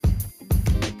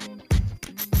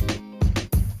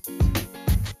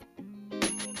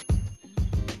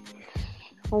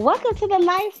Welcome to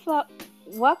the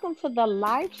welcome to the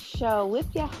live show with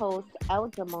your host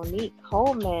Elder Monique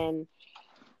Coleman.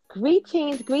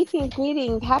 Greetings, greetings,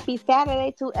 greetings. Happy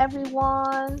Saturday to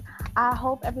everyone. I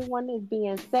hope everyone is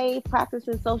being safe,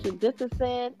 practicing social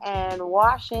distancing, and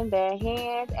washing their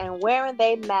hands and wearing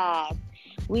their masks.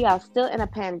 We are still in a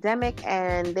pandemic,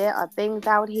 and there are things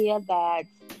out here that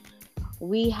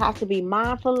we have to be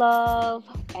mindful of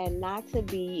and not to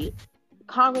be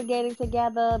congregating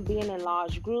together, being in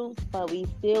large groups, but we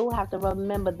still have to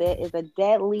remember there is a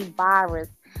deadly virus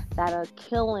that are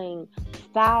killing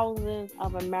thousands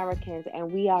of Americans,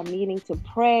 and we are needing to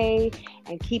pray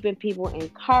and keeping people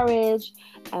encouraged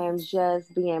and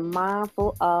just being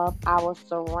mindful of our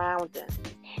surroundings.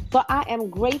 So I am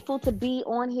grateful to be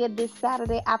on here this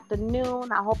Saturday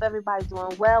afternoon. I hope everybody's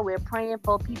doing well. We're praying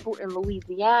for people in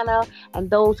Louisiana and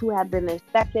those who have been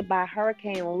affected by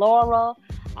Hurricane Laura.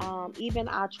 Even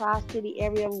our Tri-City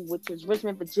area, which is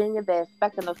Richmond, Virginia, they're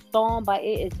expecting a storm, but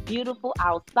it is beautiful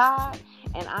outside,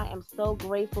 and I am so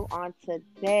grateful on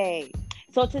today.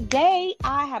 So today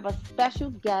I have a special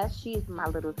guest. She is my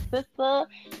little sister.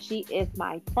 She is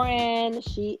my friend.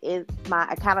 She is my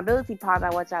accountability partner,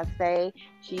 which I say.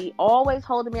 She always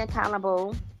holding me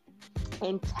accountable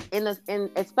in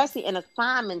especially in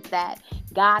assignments that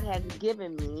God has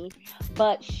given me.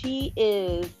 But she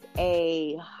is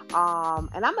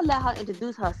and I'm gonna let her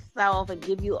introduce herself and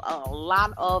give you a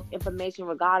lot of information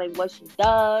regarding what she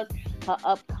does, her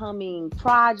upcoming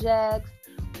projects,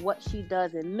 what she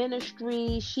does in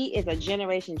ministry. She is a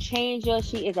generation changer.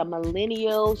 She is a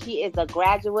millennial. She is a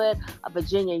graduate of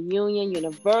Virginia Union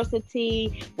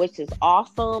University, which is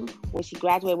awesome, where she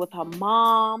graduated with her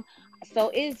mom.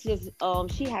 So it's just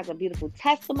she has a beautiful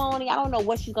testimony. I don't know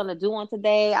what she's gonna do on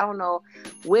today. I don't know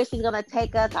where she's gonna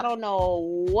take us. I don't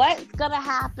know what's gonna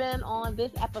happen on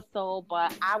this episode,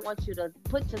 but I want you to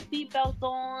put your seatbelts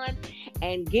on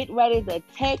and get ready to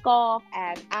take off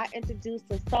as I introduce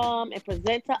to some and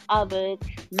present to others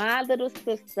my little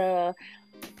sister.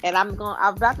 And I'm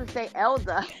about to say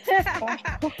elder,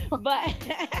 but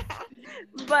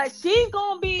but she's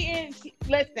gonna be in.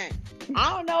 Listen,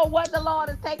 I don't know what the Lord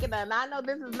is taking her, and I know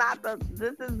this is not the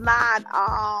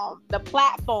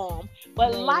platform,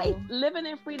 but life, living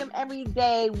in freedom every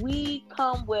day. We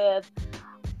come with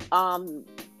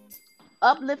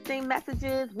uplifting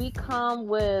messages. We come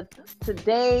with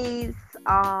today's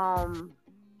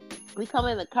we come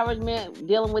in encouragement,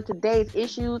 dealing with today's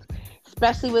issues,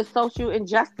 especially with social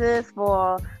injustice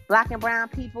for Black and brown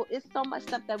people. It's so much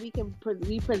stuff that we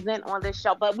present on this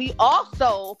show, but we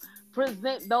also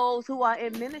present those who are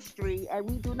in ministry, and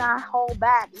we do not hold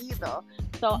back either.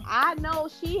 So I know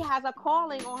she has a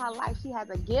calling on her life. She has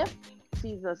a gift.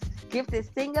 She's a gifted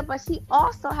singer, but she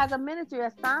also has a ministry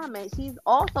assignment. She's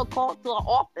also called to an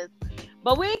office,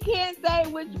 but we can't say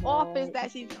which office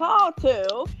that she's called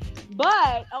to.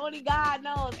 But only God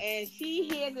knows, and she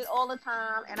hears it all the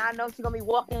time. And I know she's gonna be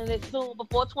walking in it soon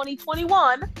before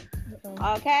 2021.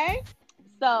 Okay,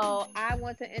 so I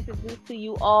want to introduce to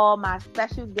you all my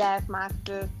special guest, my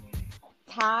sis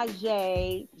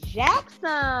Tajay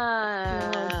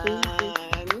Jackson.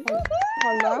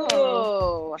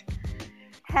 Hello.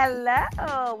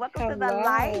 Hello. Welcome to the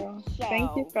live show.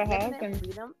 Thank you for having me.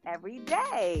 Freedom every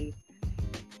day.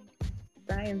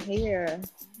 I am here.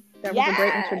 That was a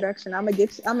great introduction. I'm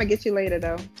gonna get you later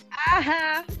though.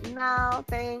 No,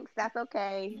 thanks. That's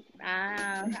okay.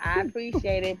 I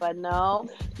appreciate it, but no.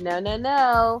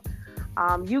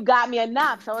 You got me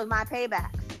enough, so is my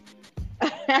paybacks.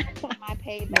 My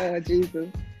payback. Oh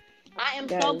Jesus. I am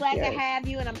so glad to have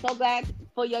you, and I'm so glad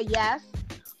for your yes.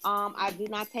 I did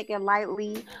not take it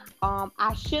lightly.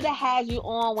 I should have had you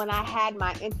on when I had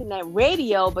my internet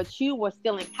radio, but you were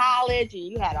still in college and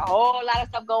you had a whole lot of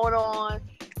stuff going on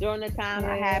during the time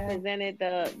I had presented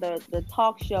the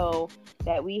talk show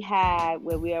that we had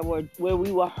where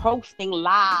we were hosting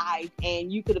live,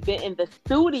 and you could have been in the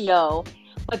studio.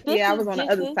 But this I was on the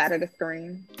other side of the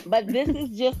screen. But this is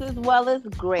just as well as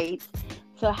great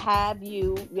to have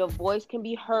you. Your voice can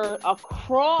be heard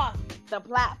across the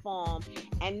platform,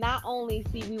 and not only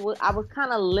I was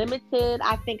kind of limited.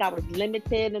 I think I was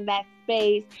limited in that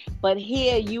space, but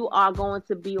here you are going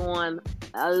to be on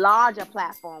a larger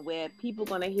platform where people are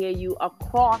going to hear you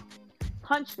across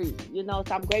country. So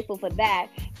I'm grateful for that,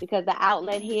 because the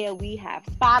outlet here, we have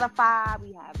Spotify,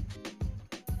 we have.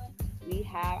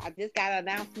 I just got an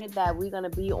announcement that we're going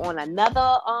to be on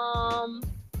another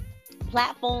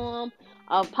platform,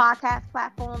 a podcast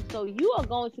platform. So you are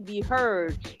going to be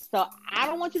heard. So I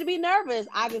don't want you to be nervous.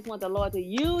 I just want the Lord to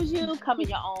use you, come in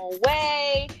your own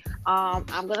way.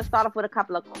 I'm going to start off with a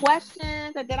couple of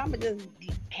questions, and then I'm going to just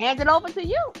hand it over to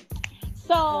you.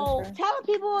 So, Okay. telling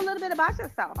people a little bit about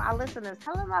yourself, our listeners,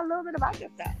 tell them a little bit about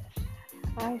yourself.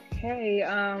 Okay.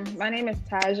 My name is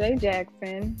Tajay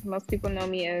Jackson. Most people know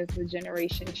me as the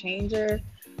Generation Changer.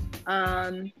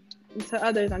 Um, to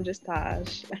others, I'm just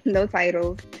Taj. No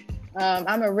titles.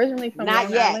 I'm originally from Not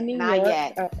Long yet. Island, New Not York.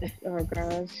 yet. Oh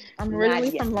gosh, I'm Not originally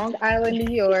yet. from Long Island,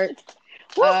 New York.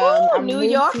 I Woohoo! New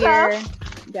moved Yorker. here.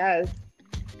 Yes,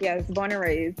 yes, born and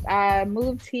raised. I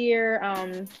moved here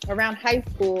around high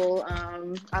school.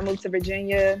 I moved to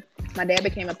Virginia. My dad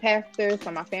became a pastor,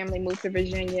 so my family moved to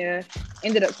Virginia.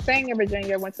 Ended up staying in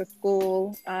Virginia. Went to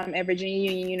school at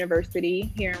Virginia Union University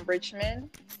here in Richmond,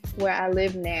 where I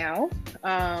live now.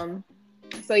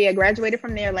 So yeah, graduated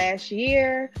from there last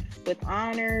year with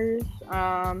honors.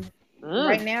 Right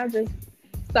Mm. now, just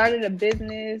started a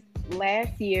business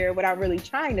last year without really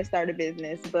trying to start a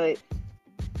business, but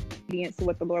obedience to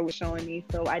what the Lord was showing me.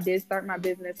 So I did start my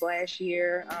business last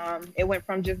year. It went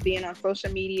from just being on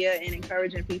social media and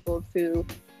encouraging people to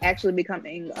actually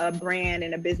becoming a brand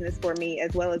and a business for me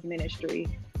as well as ministry.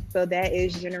 So that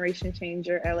is Generation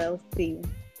Changer LLC.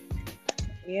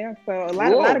 Yeah, so a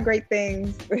lot of Whoa. great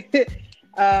things.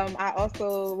 I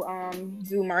also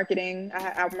do marketing.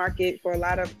 I market for a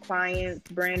lot of clients,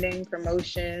 branding,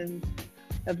 promotions,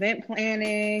 event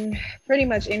planning, pretty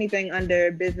much anything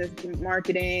under business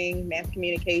marketing, mass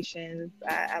communications.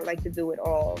 I like to do it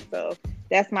all. So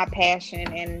that's my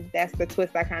passion, and that's the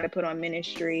twist I kind of put on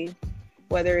ministry,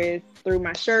 whether it's through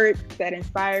my shirts that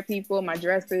inspire people, my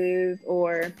dresses,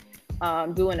 or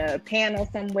doing a panel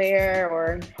somewhere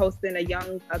or hosting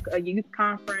a youth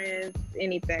conference,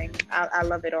 anything. I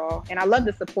love it all. And I love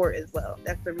the support as well.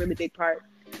 That's a really big part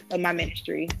of my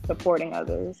ministry, supporting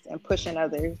others and pushing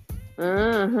others.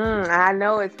 I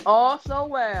know it's all so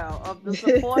well of the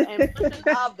support and pushing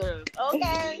others.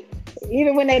 Okay.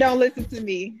 Even when they don't listen to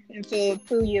me until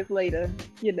 2 years later,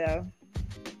 you know.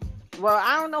 Well,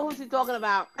 I don't know who she's talking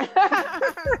about.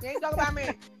 She ain't talking about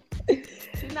me.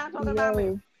 She's not talking about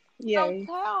me. Yo, So yay.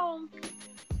 tell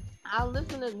our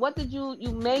listeners, what did you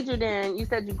majored in? You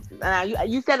said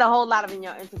you said a whole lot of in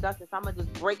your introduction, so I'm gonna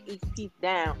just break each piece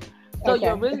down. So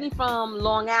you're Okay. originally from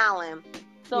Long Island.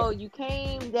 So Yes. you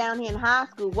came down here in high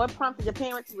school. What prompted your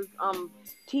parents was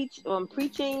teach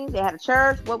preaching? They had a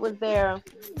church. What was their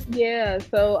Yeah,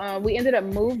 so we ended up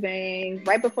moving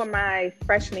right before my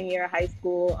freshman year of high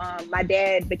school. My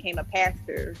dad became a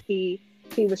pastor. He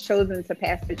was chosen to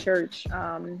pastor church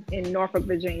in Norfolk,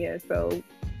 Virginia. So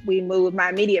we moved. My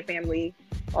immediate family,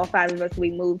 all five of us, we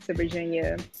moved to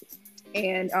Virginia,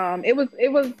 and it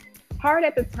was hard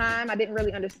at the time. I didn't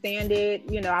really understand it.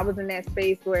 I was in that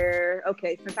space where,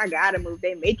 okay, since I gotta move,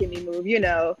 they making me move.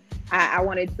 I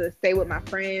wanted to stay with my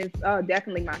friends. Oh,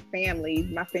 definitely my family.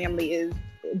 My family is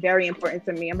very important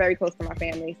to me. I'm very close to my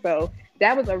family. So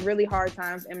that was a really hard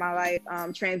time in my life,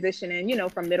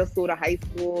 transitioning, from middle school to high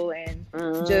school and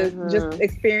just mm-hmm.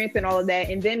 experiencing all of that.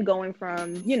 And then going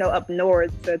from, up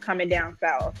north to coming down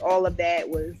south, all of that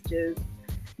was just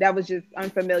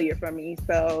unfamiliar for me.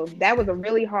 So that was a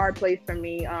really hard place for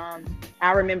me.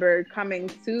 I remember coming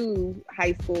to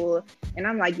high school and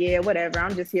I'm like, yeah, whatever.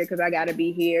 I'm just here because I got to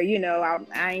be here.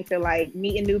 I ain't feel like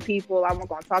meeting new people. I wasn't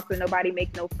going to talk to nobody,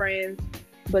 make no friends.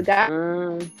 But God,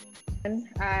 Mm.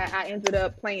 I ended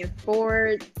up playing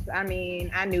sports. I mean,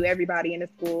 I knew everybody in the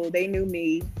school. They knew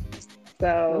me.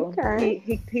 So Okay.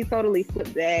 he totally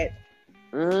flipped that.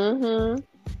 Mm-hmm.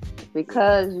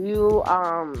 Because you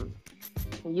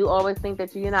always think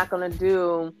that you're not gonna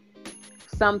do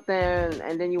something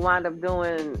and then you wind up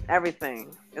doing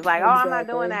everything. It's like, oh, I'm not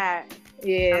doing Exactly. that. I'm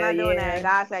Yeah, not doing that. And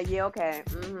yeah. God said, yeah, okay.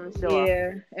 Sure.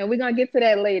 Yeah, and we're gonna get to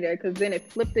that later because then it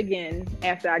flipped again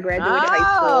after I graduated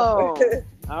high school.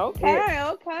 Oh,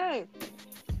 Yeah. okay, okay.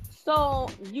 So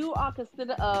you are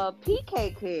considered a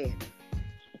PK kid.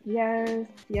 Yes,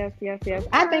 yes, yes, yes.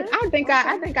 I think Okay, I think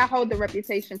I, I okay. think I hold the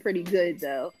reputation pretty good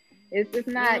though. It's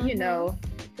not, Mm-hmm.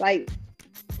 like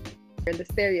the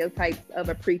stereotypes of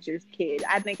a preacher's kid.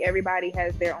 I think everybody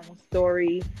has their own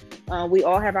story. We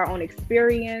all have our own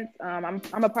experience. I'm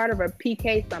a part of a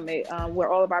PK summit where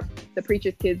all of the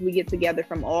preacher's kids, we get together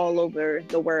from all over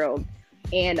the world,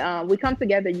 and we come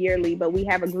together yearly. But we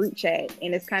have a group chat,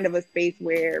 and it's kind of a space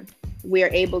where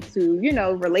we're able to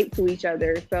relate to each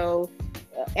other. So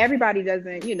everybody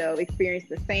doesn't experience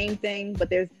the same thing, but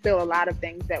there's still a lot of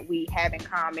things that we have in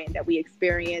common that we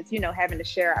experience, having to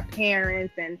share our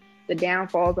parents and the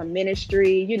downfalls of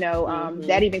ministry. That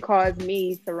Mm-hmm. even caused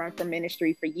me to run from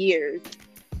ministry for years.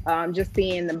 Just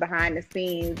seeing the behind the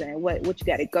scenes and what you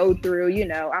got to go through.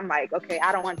 I'm like, okay,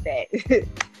 I don't want that.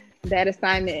 That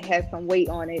assignment has some weight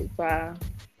on it, so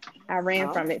I ran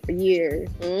Oh. from it for years.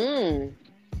 Mm.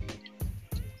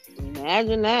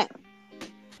 Imagine that.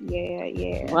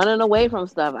 Yeah. Running away from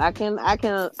stuff. I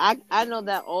know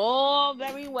that all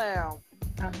very well.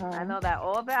 I know that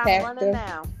all about. I'm running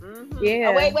now. Mm-hmm. Yeah.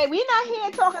 Oh, wait. We're not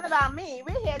here talking about me.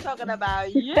 We're here talking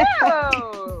about you.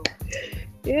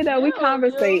 You know, we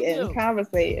conversating.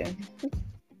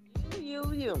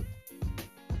 You.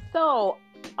 So,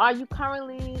 are you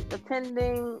currently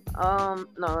attending? No,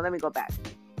 let me go back.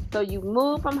 So you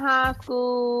moved from high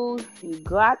school. You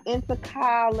got into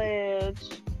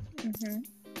college. Mm-hmm.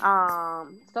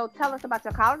 So tell us about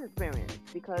your college experience,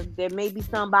 because there may be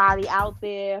somebody out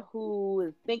there who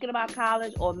is thinking about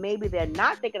college, or maybe they're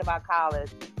not thinking about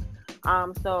college.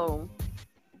 So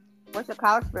what's your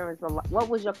college experience? What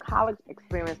was your college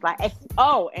experience like?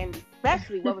 And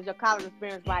especially, what was your college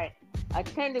experience like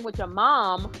attending with your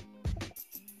mom?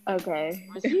 Okay.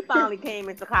 When she finally came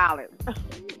into college.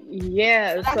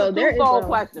 Yeah. So there is a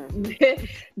question.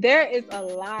 There is a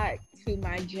lot to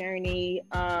my journey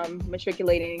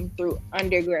matriculating through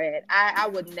undergrad. I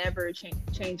would never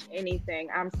change anything.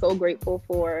 I'm so grateful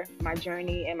for my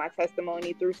journey and my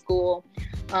testimony through school.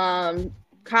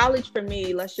 College for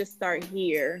me, let's just start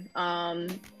here.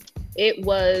 It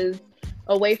was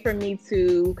a way for me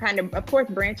to kind of course,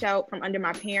 branch out from under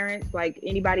my parents like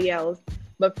anybody else.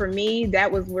 But for me,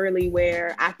 that was really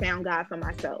where I found God for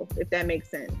myself, if that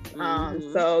makes sense.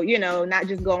 Mm-hmm. So, you know, not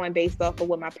just going based off of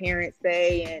what my parents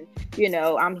say and, you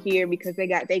know, I'm here because they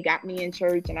got me in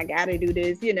church and I got to do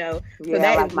this, you know. So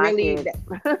that is really,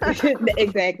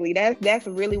 exactly. That's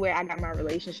really where I got my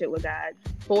relationship with God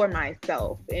for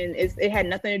myself. And it had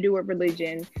nothing to do with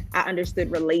religion. I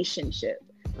understood relationship.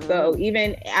 So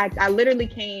even I literally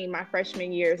came my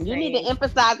freshman year. You need to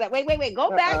emphasize that. Wait.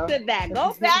 Go back to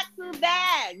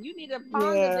that. You need to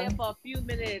ponder there for a few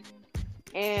minutes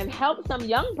and help some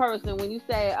young person when you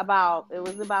say it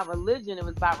was about religion. It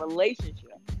was about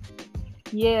relationship.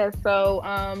 Yeah. So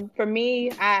for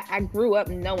me, I grew up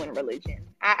knowing religion.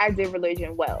 I did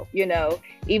religion well, you know,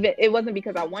 even it wasn't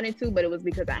because I wanted to, but it was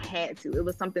because I had to. It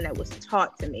was something that was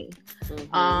taught to me.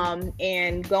 Mm-hmm.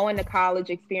 And going to college,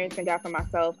 experiencing God for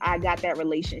myself, I got that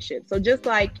relationship. So just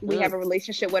like we have a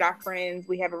relationship with our friends,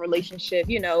 we have a relationship,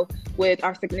 you know, with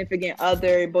our significant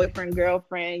other, boyfriend,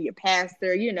 girlfriend, your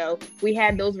pastor, you know, we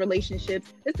have those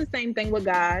relationships. It's the same thing with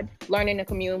God, learning to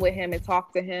commune with him and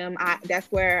talk to him. That's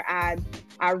where I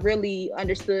really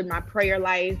understood my prayer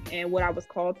life and what I was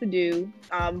called to do.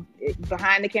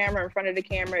 Behind the camera, in front of the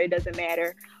camera, it doesn't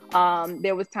matter.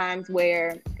 There was times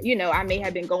where, you know, I may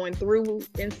have been going through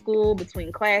in school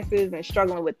between classes and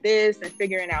struggling with this and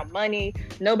figuring out money.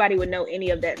 Nobody would know any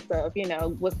of that stuff, you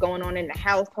know, what's going on in the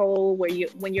household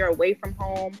when you're away from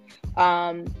home.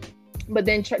 But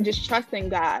then just trusting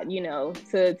God, you know,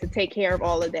 to take care of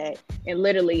all of that. And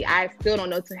literally, I still don't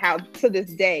know to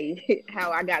this day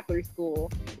how I got through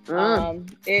school.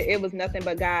 It was nothing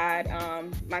but God.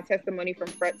 My testimony from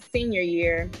senior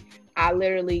year, I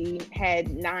literally had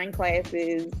 9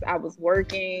 classes. I was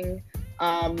working.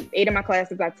 8 of my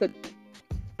classes I took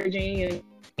Virginia,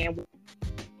 and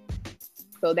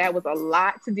so that was a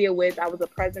lot to deal with. I was a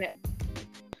president.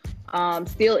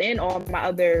 Still in all my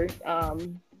other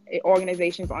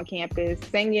organizations on campus,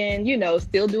 singing, you know,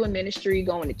 still doing ministry,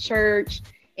 going to church.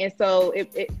 And so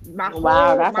my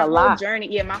whole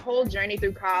journey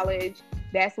through college,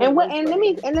 that's what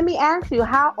let me ask you,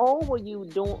 how old were you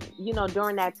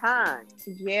during that time?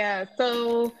 Yeah,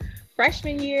 so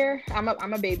freshman year, I'm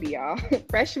a baby, y'all.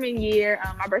 Freshman year,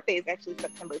 my birthday is actually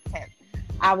September 10th.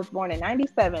 I was born in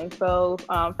 97. So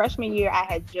freshman year, I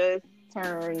had just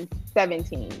turned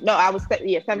 17. No, I was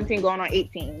 17 going on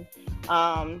 18.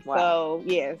 Wow.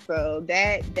 So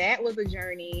that was a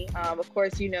journey. Of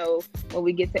course, you know, when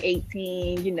we get to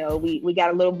 18, you know, we got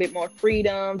a little bit more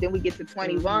freedom. Then we get to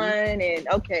 21 and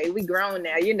okay, we grown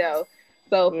now, you know.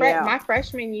 So my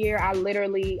freshman year, I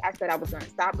said I was going to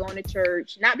stop going to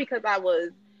church, not because I was,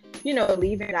 you know,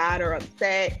 leaving God or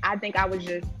upset. I think I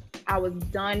was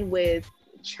done with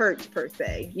church per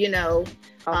se, you know.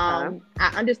 I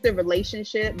understood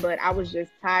relationship, but I was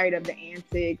just tired of the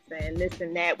antics and this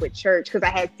and that with church because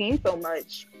I had seen so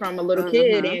much from a little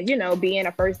kid and, you know, being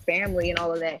a first family and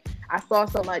all of that. I saw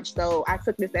so much, so I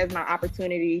took this as my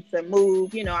opportunity to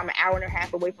move. You know, I'm an hour and a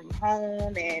half away from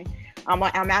home and I'm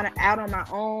out on my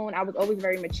own. I was always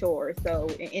very mature, so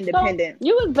independent. So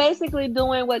you was basically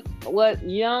doing what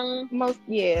young most,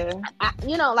 you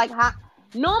know, like how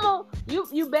normal.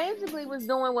 You basically was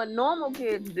doing what normal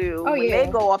kids do when they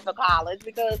go off to college,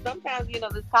 because sometimes, you know,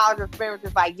 this college experience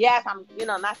is like, yes, I'm, you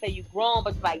know, not say you grown,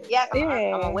 but it's like, yes,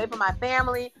 I'm away from my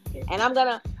family, and I'm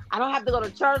gonna I don't have to go to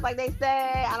church like they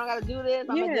say. I don't got to do this.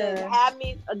 I'm gonna just have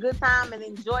me a good time and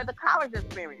enjoy the college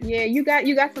experience. Yeah, you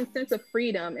got some sense of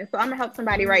freedom, and so I'm gonna help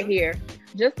somebody right here.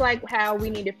 Just like how we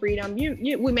needed freedom,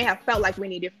 we may have felt like we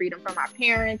needed freedom from our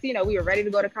parents. You know, we were ready to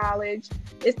go to college.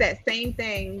 It's that same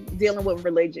thing dealing with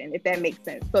religion, if that makes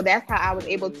sense. So that's how I was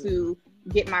able to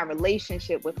get my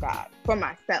relationship with God for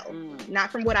myself,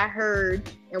 not from what I heard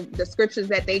and the scriptures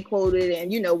that they quoted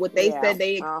and, you know, what they said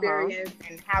they experienced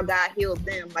and how God healed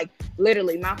them. Like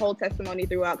literally my whole testimony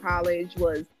throughout college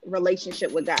was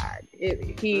relationship with God.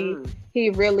 He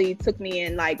really took me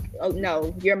in like, oh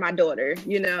no, you're my daughter,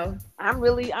 you know? I'm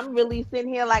really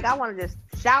sitting here like I want to just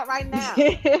shout right now.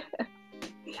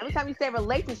 Every time you say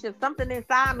relationship, something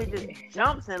inside me just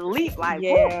jumps and leaps like,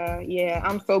 yeah.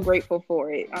 I'm so grateful for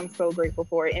it. And so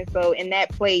in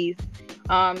that place,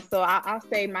 so I'll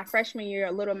say my freshman year,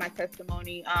 a little of my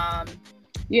testimony,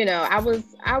 you know, I was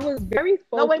very focused.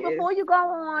 No, wait, before you go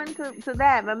on to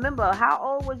that, remember, how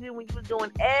old was you when you was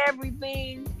doing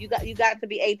everything? You got to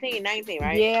be 18, 19,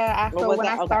 right? Yeah, when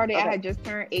I started, I had just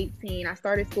turned 18. I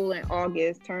started school in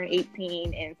August, turned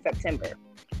 18 in September.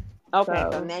 Okay,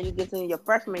 so now you get to your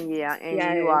freshman year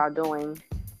and you are doing...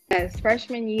 Yes,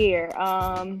 freshman year.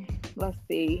 Let's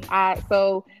see.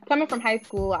 So coming from high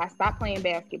school, I stopped playing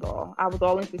basketball. I was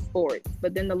all into sports,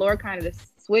 but then the Lord kind of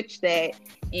switched that,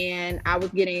 and I was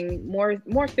getting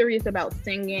more serious about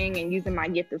singing and using my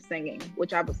gift of singing,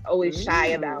 which I was always shy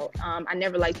about. I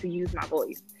never liked to use my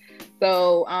voice.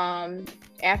 So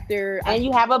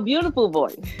you have a beautiful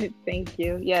voice. Thank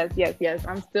you. Yes.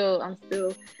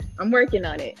 I'm working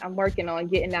on it. I'm working on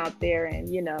getting out there,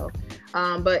 and you know,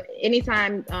 but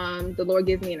anytime the Lord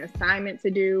gives me an assignment to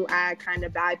do, I kind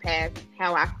of bypass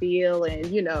how I feel and,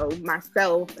 you know,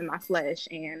 myself and my flesh,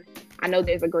 and I know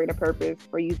there's a greater purpose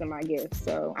for using my gifts.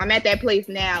 So I'm at that place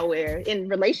now where in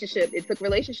relationship, it took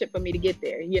relationship for me to get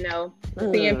there, you know,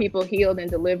 seeing people healed and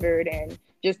delivered and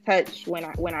just touched when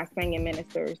I sing and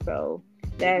minister. So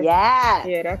that's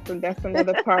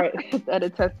another part of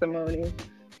the testimony.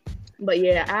 But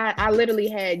yeah, I literally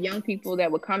had young people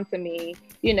that would come to me,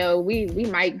 you know, we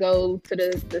might go to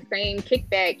the same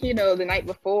kickback, you know, the night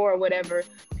before or whatever.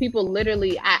 People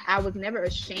literally, I was never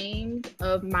ashamed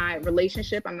of my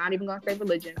relationship. I'm not even going to say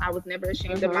religion. I was never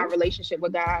ashamed of my relationship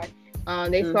with God.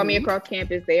 They saw me across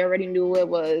campus. They already knew what it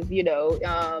was, you know,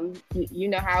 you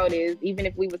know how it is. Even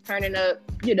if we was turning up,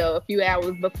 you know, a few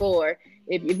hours before,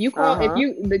 if you call,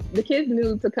 the kids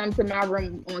knew to come to my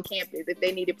room on campus if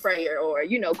they needed prayer or,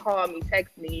 you know, call me,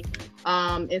 text me.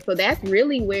 And so that's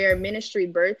really where ministry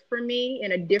birthed for me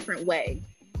in a different way.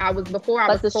 I was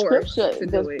forced to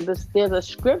do it. There's a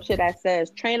scripture that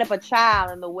says, train up a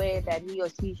child in the way that he or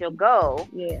she shall go.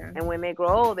 Yeah. And when they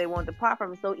grow old, they won't depart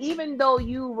from it. So even though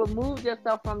you removed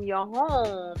yourself from your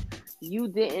home, you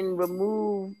didn't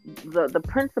remove the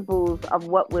principles of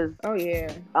what was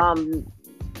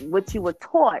what you were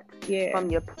taught from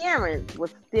your parents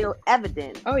was still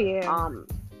evident.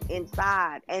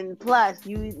 Inside. And plus,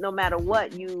 you, no matter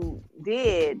what you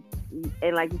did,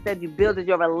 and like you said, you built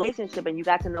your relationship and you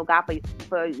got to know God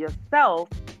for yourself.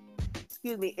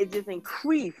 It just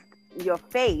increased your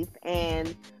faith,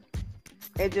 and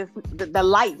it just the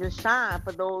light just shine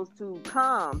for those to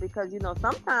come, because you know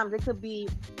sometimes it could be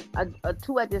a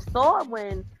two-edged sword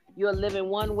when you're living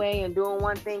one way and doing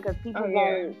one thing, because people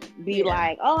won't be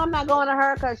like, oh, I'm not going to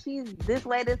her because she's this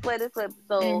way.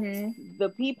 So the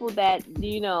people that,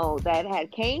 you know, that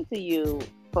had came to you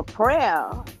for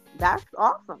prayer, that's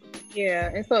awesome.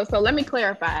 Yeah. And so let me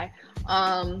clarify.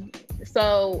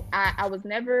 So I was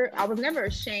never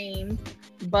ashamed,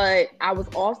 but I was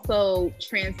also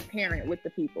transparent with the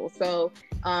people. So,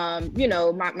 you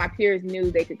know, my peers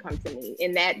knew they could come to me,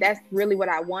 and that's really what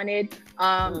I wanted.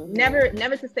 Never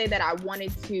to say that I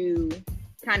wanted to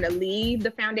kind of leave the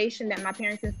foundation that my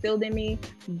parents instilled in me,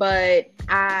 but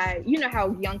you know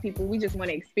how young people, we just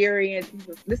want to experience,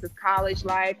 this is college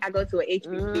life. I go to a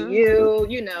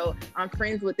HBCU, you know, I'm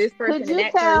friends with this person. Could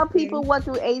you tell people what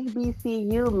do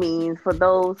HBCU means for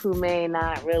those who may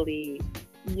not really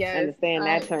understand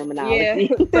that terminology?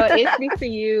 So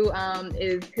HBCU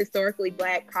is historically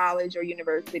Black college or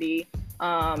university.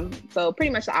 So pretty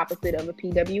much the opposite of a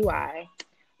PWI.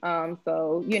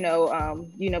 So we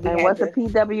and what's a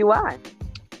PWI?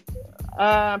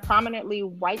 Prominently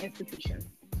white institution.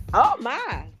 Oh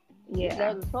my! Yeah,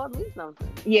 that taught me something.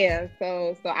 Yeah,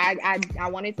 so I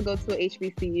wanted to go to a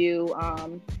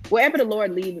HBCU. Wherever the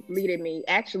Lord leaded me.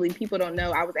 Actually, people don't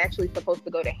know, I was actually supposed to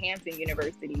go to Hampton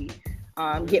University,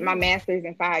 get my master's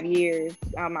in 5 years.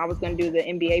 I was going to do the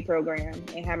MBA program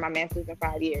and have my master's in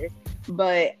 5 years,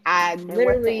 but I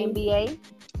literally what's the MBA?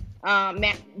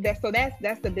 That's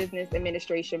the business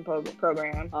administration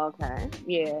program. Okay.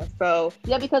 Yeah. So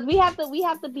Yeah, because we have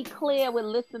to be clear with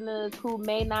listeners who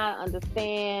may not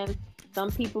understand. Some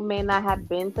people may not have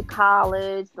been to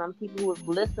college. Some people who is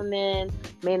listening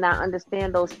may not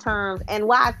understand those terms. And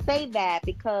why I say that,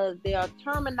 because there are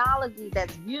terminology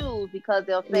that's used, because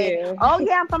they'll say, yeah. "Oh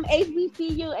yeah, I'm from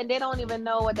HBCU," and they don't even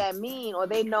know what that means, or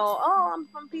they know, "Oh, I'm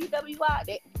from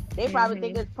PWI." They probably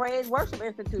think Hmm. it's Praise Worship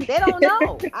Institute. They don't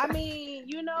know. I mean,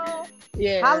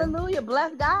 Yeah. hallelujah,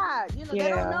 bless God. They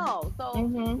don't Yeah. know. So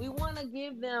Hmm. we want to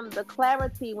give them the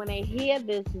clarity when they hear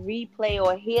this replay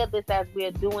or hear this as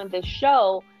we're doing this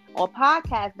show or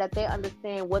podcast, that they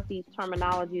understand what these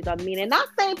terminologies are meaning. Not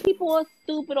saying people are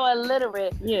stupid or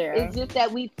illiterate. Yeah. It's just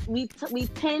that we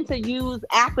tend to use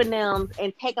acronyms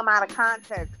and take them out of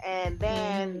context, and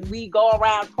then Hmm. we go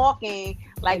around talking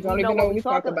I like we don't know even know what what we're we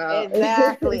talk talking. about.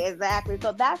 Exactly.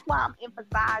 So that's why I'm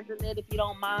emphasizing it, if you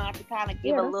don't mind, to kind of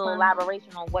give Yeah, a that's little fine.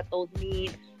 elaboration on what those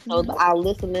mean. So Hmm. our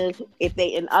listeners, if they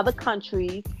in other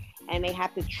countries and they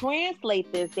have to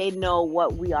translate this, they know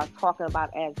what we are talking about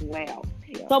as well.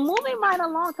 Yeah. So moving right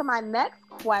along to my next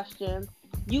question.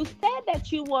 You said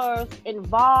that you were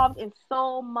involved in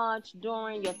so much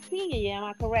during your senior year. Am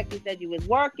I correct? You said you was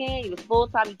working, you was full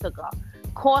time, you took a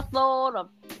course load of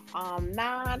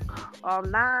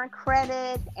nine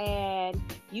credits, and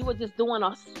you were just doing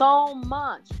so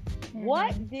much. Hmm.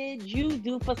 What did you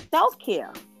do for self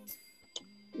care?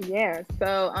 Yeah.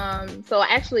 So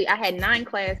actually I had 9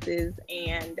 classes,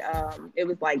 and it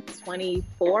was like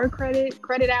 24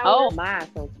 credit Oh hours my,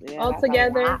 so yeah, that's a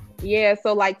altogether. lot. Yeah,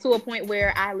 so like to a point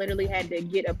where I literally had to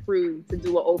get approved to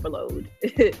do an overload.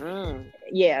 Mm.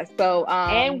 Yeah, so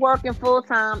And working full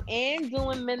time and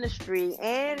doing ministry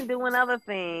and doing other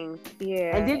things.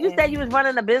 And yeah, did you say you and was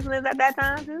running a business at that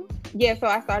time too? yeah, so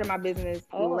I started my business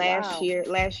Oh wow.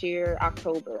 last year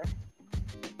October.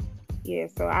 Yeah,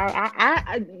 so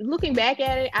I looking back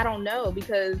at it, I don't know,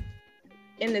 because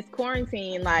in this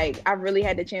quarantine, like I really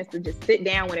had the chance to just sit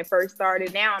down when it first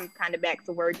started. Now I'm kind of back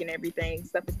to work and everything.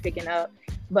 Stuff is picking up.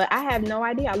 But I have no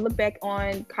idea. I look back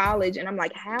on college and I'm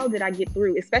like, how did I get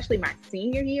through, especially my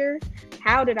senior year?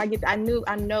 How did I get, I know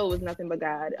it was nothing but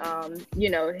God.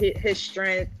 His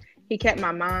strength, he kept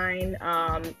my mind.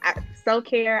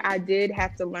 Self-care, I did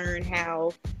have to learn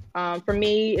how. For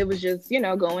me, it was just,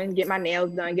 going, get my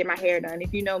nails done, get my hair done.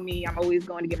 If you know me, I'm always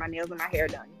going to get my nails and my hair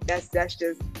done. That's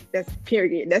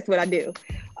period. That's what I do.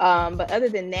 But other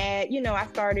than that, I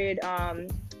started,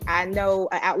 I know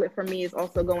an outlet for me is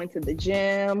also going to the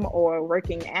gym or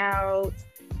working out.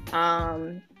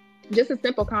 Um, just a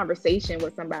simple conversation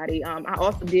with somebody. I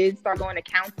also did start going to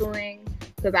counseling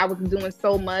because I was doing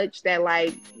so much that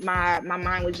like my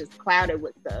mind was just clouded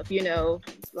with stuff,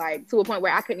 like to a point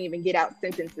where I couldn't even get out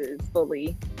sentences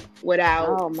fully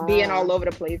without Oh being my. all over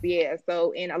the place. Yeah.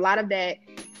 So, and a lot of that,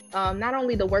 not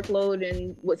only the workload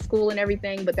and with school and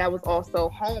everything, but that was also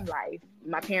home life.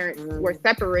 My parents were Mm.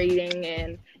 separating,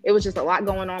 and it was just a lot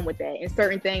going on with that. And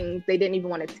certain things they didn't even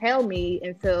want to tell me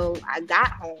until I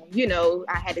got home.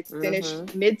 I had to finish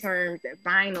Mm-hmm. midterms and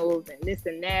finals and this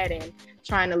and that, and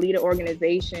trying to lead an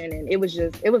organization. And it was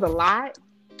a lot.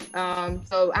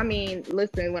 So, I mean,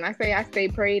 listen, when I say I stay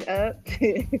prayed up,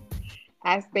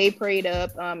 I stayed prayed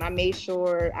up. I made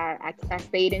sure I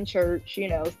stayed in church,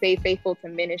 stayed faithful to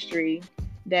ministry.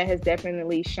 That has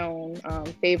definitely shown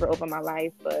favor over my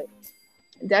life. But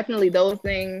definitely those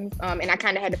things. And I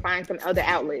kind of had to find some other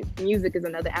outlets. Music is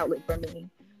another outlet for me.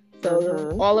 So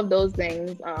Mm-hmm. all of those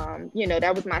things,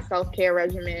 that was my self-care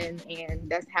regimen, and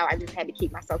that's how I just had to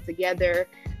keep myself together.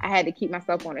 I had to keep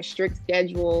myself on a strict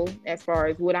schedule as far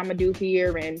as what I'm gonna do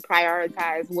here and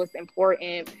prioritize what's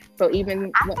important. So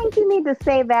even I think you need to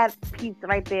say that piece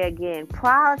right there again.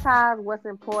 Prioritize what's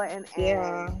important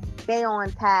yeah, and stay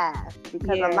on task.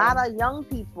 Because a yeah, lot of young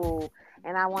people,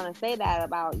 and I want to say that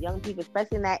about young people,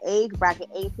 especially in that age bracket,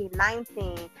 18,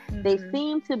 19, they hmm,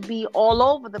 seem to be all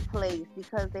over the place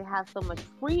because they have so much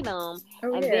freedom,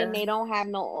 oh and then yeah, they don't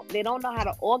know how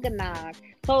to organize.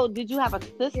 So did you have a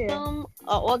yeah. system,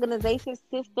 a organization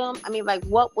system? I mean, like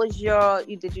what was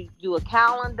did you do a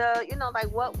calendar?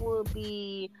 Like what would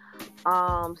be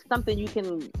something you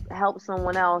can help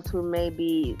someone else who may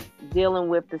be dealing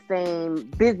with the same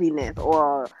busyness,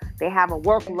 or they have a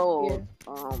Yeah. workload.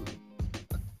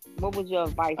 What would your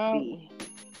advice Um, be?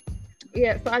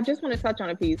 Yeah, so I just want to touch on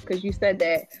a piece because you said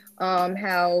that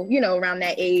how around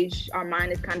that age our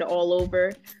mind is kind of all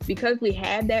over because we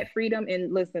have that freedom.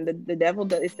 And listen, the devil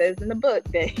does, it says in the book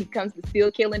that he comes to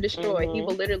steal, kill, and destroy. He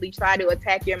will Mm-hmm. literally try to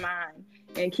attack your mind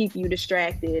and keep you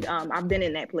distracted. I've been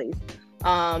in that place.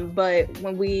 But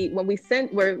when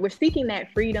we're seeking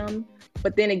that freedom,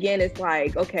 But then again, it's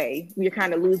like, okay, you're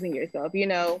kind of losing yourself, you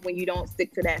know, when you don't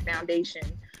stick to that foundation.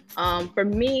 For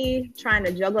me, trying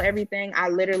to juggle everything,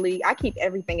 I keep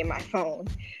everything in my phone.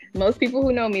 Most people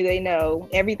who know me, they know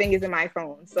everything is in my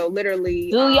phone. So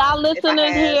literally, do y'all if I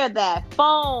listeners have, hear that?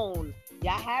 Phone.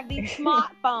 Y'all have these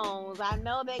smartphones. I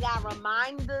know they got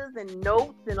reminders and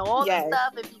notes and all the yes,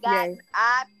 stuff. If you got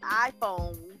yes,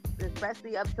 iPhones,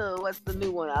 especially up to what's the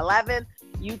new one, 11,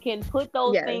 you can put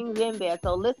those yes. things in there.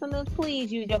 So listeners,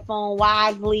 please use your phone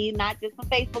wisely, not just for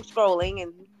Facebook scrolling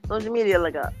and social media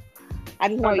lookup. Oh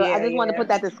I yeah, just want to put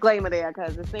yeah, that disclaimer there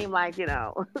because it seems like people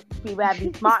have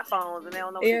these smartphones and they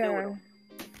don't know what to do with yeah. them.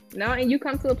 No, and you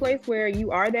come to a place where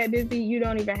you are that busy, you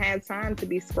don't even have time to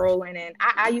be scrolling. And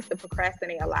I used to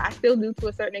procrastinate a lot. I still do to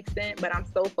a certain extent, but I'm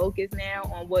so focused now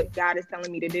on what God is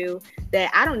telling me to do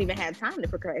that I don't even have time to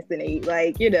procrastinate.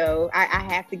 Like, I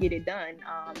have to get it done.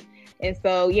 And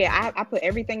so, yeah, I put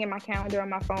everything in my calendar on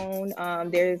my phone.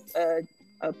 There's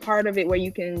a part of it where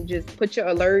you can just put your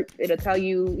alert. It'll tell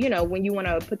you, when you want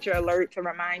to put your alert to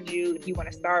remind you if you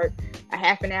want to start a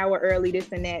half an hour early,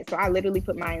 this and that. So I literally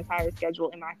put my entire schedule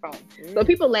in my phone. So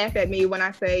people laugh at me when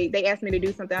I say they ask me to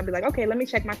do something. I'll be like, okay, let me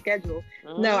check my schedule.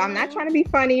 No, I'm not trying to be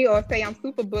funny or say I'm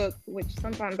super booked, which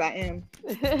sometimes I am.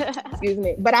 Excuse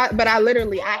me. But I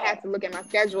literally, I have to look at my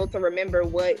schedule to remember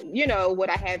what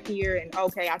I have here. And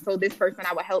okay, I told this person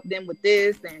I would help them with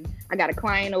this, and I got a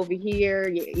client over here.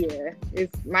 Yeah.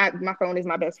 It's my phone is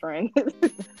my best friend.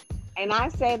 And I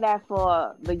say that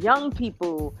for the young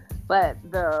people, but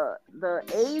the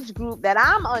age group that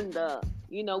I'm under,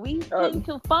 we tend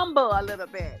to fumble a little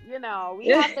bit. We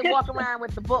have to walk around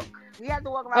with the book. We have to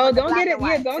walk around with the black and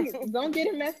white. Don't get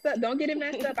it messed up. Don't get it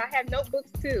messed up. I have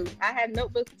notebooks too.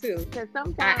 Because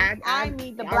sometimes I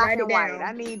need the black and white.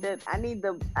 I need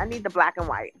the black and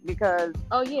white because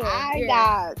I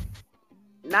got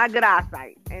not good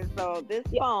eyesight, and so this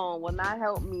phone will not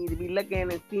help me to be looking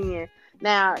and seeing.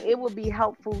 Now it would be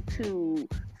helpful to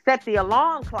set the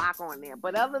alarm clock on there,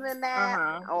 but other than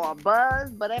that, or a buzz.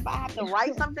 But if I have to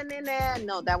write something in there,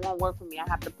 no, that won't work for me. I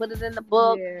have to put it in the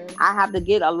book. I have to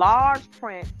get a large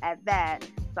print at that,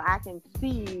 so I can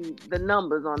see the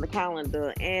numbers on the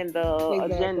calendar and the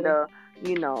agenda.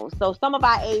 So some of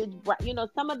our age,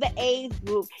 some of the age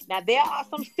group. Now there are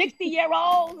some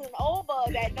 60-year-olds and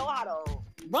over that know how to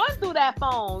run through that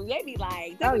phone. They be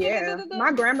like, oh yeah,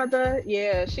 my grandmother,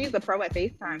 she's a pro at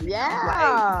FaceTime.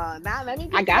 Yeah, now let me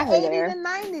get to the 80s and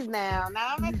 90s now.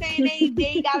 Now I'm not saying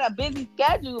they got a busy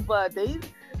schedule, but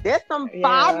there's some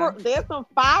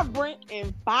vibrant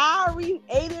and fiery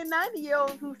 80 and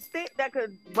 90-year-olds who that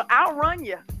could outrun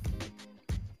you.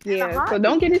 Yeah, so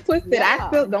don't get it twisted.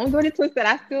 Don't get it twisted.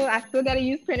 I still gotta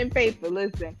use pen and paper.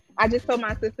 Listen, I just told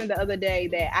my assistant the other day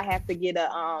that I have to get a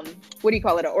what do you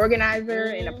call it, an organizer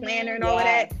and a planner and all of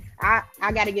that.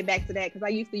 I got to get back to that because I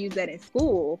used to use that in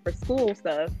school for school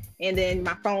stuff, and then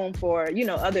my phone for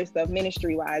other stuff,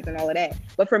 ministry wise and all of that.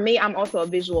 But for me, I'm also a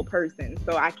visual person,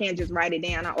 so I can't just write it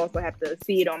down. I also have to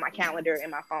see it on my calendar in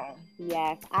my phone.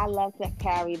 Yes, I love to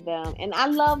carry them, and I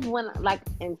love when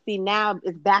and see now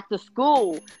it's back to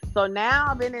school, so now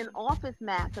I've been in office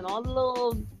maps and all the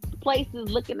little places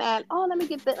looking at. Oh, let me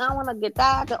get that. I want to get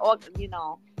that, or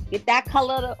get that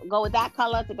color to go with that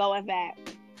color to go with that.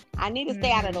 I need to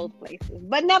stay out of those places.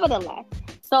 But nevertheless,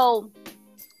 so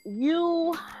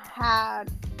you had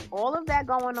all of that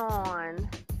going on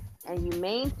and you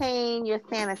maintain your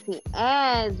sanity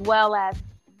as well as...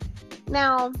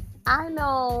 Now, I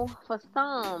know for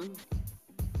some,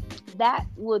 that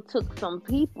would took some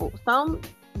people, some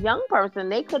young person,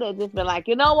 they could have just been like,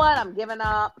 you know what, I'm giving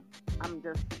up. I'm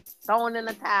just throwing in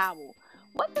the towel.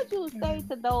 What would you say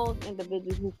to those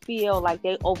individuals who feel like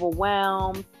they're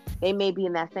overwhelmed? They may be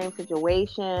in that same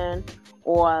situation,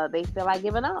 or they feel like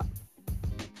giving up.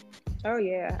 Oh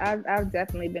yeah, I've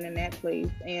definitely been in that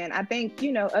place, and I think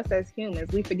us as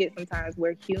humans, we forget sometimes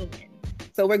we're human.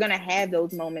 So we're gonna have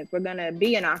those moments. We're gonna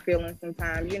be in our feelings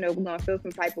sometimes. We're gonna feel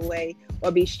some type of way or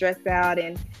be stressed out,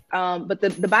 and but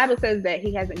the Bible says that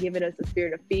He hasn't given us a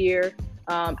spirit of fear.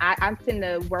 I tend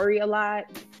to worry a lot.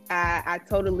 I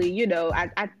totally,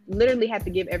 I literally have to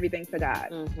give everything to God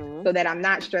so that I'm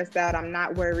not stressed out. I'm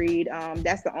not worried.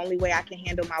 That's the only way I can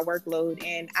handle my workload.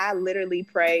 And I literally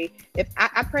pray. If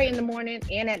I pray in the morning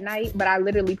and at night, but I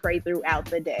literally pray throughout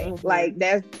the day. Like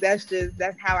that's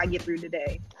how I get through the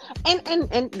day. And I'm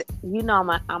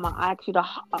gonna ask you to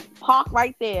park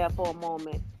right there for a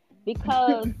moment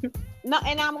because no,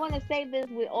 and I'm going to say this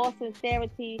with all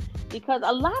sincerity because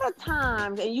a lot of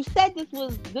times, and you said this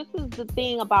is the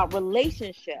thing about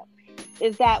relationship,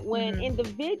 is that when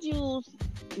individuals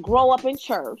grow up in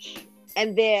church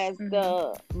and there's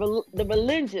Mm-hmm. the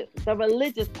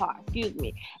religious part, excuse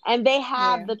me, and they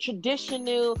have Yeah. the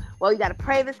traditional. Well, you got to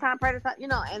pray this time,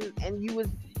 and you was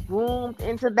groomed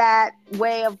into that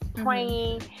way of Mm-hmm.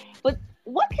 praying. But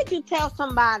what could you tell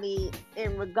somebody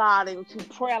in regarding to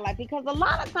prayer life? Because a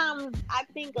lot of times I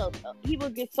think people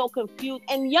get so confused,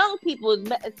 and young people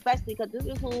especially, because this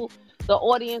is who the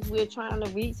audience we're trying to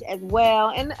reach as well,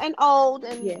 and old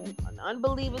and Yeah.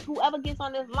 unbelievers, whoever gets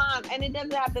on this line, and it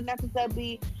doesn't have to necessarily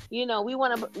be, we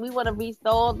want to reach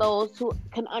all those who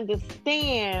can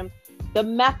understand the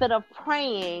method of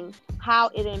praying, how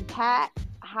it impacts,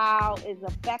 how it's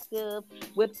effective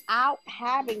without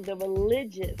having the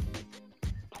religious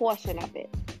portion of it.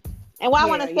 And what I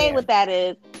want Yeah. to say Yeah. with that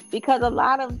is because a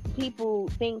lot of people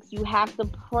thinks you have to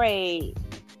pray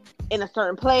in a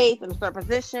certain place, in a certain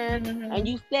position, Mm-hmm. and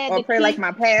you said Or the pray like key, my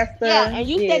yeah, pastor. and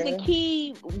you said the Yeah.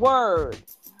 key word.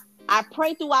 I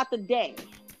pray throughout the day.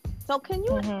 So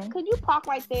Mm-hmm. can you park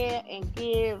right there and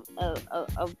give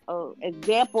a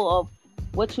example of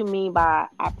what you mean by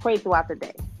I pray throughout the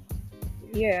day?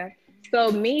 Yeah.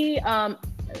 So me,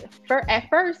 at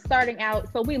first starting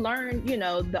out, so we learned,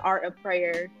 the art of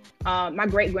prayer. My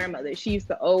great grandmother, she used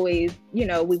to always, we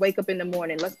wake up in the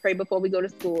morning, let's pray before we go to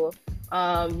school.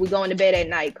 We go into bed at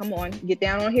night. Come on, get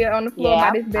down on here on the floor by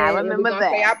Yeah, this I bed, and we're remember gonna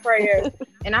say that. our prayers.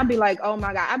 And I'd be like, oh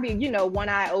my God, I'd be, one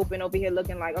eye open over here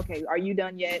looking like, okay, are you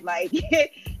done yet? Like,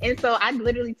 and so I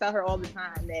literally tell her all the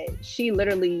time that she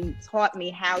literally taught me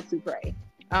how to pray.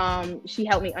 She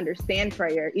helped me understand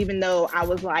prayer, even though I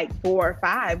was like 4 or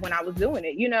 5 when I was doing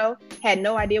it, had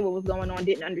no idea what was going on,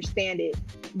 didn't understand it.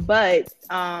 But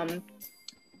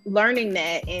learning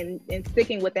that and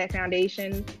sticking with that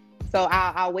foundation. So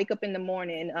I'll wake up in the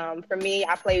morning. For me,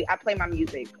 I play my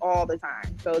music all the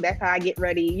time. So that's how I get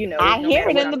ready, I no hear matter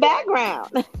it what in the I'm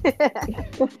doing.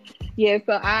 background. Yeah,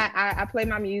 so I play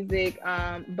my music,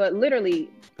 but literally,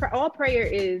 all prayer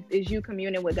is you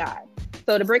communing with God.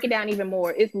 So to break it down even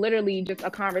more, it's literally just a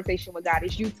conversation with God.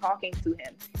 It's you talking to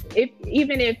Him. If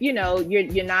even if you're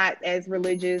not as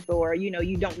religious, or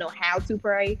you don't know how to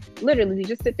pray, literally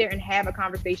just sit there and have a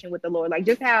conversation with the Lord, like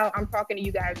just how I'm talking to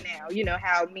you guys now.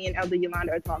 How me and Elder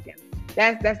Yolanda are talking.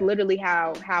 That's literally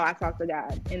how I talk to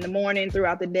God in the morning,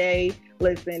 throughout the day.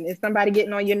 Listen, if somebody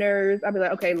getting on your nerves, I'll be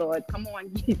like, okay, Lord, come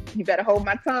on, you better hold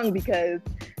my tongue because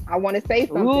I want to say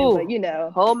something, but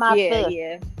Ooh, hold my yeah, fist.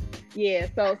 yeah, yeah.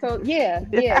 So yeah,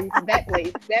 yeah, that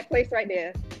place right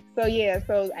there. So yeah,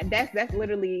 so that's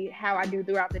literally how I do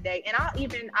throughout the day, and I'll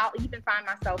even find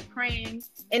myself praying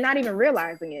and not even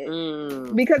realizing it,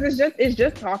 Mm, because it's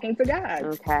just talking to God.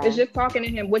 It's okay. just talking to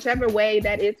Him, whichever way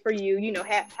that is for you.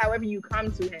 However you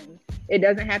come to Him. It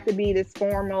doesn't have to be this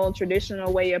formal,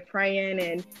 traditional way of praying,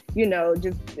 and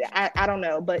just I don't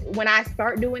know. But when I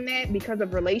start doing that because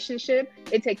of relationship,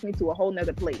 it takes me to a whole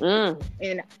nother place, Mm.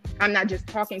 and I'm not just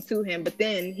talking to Him, but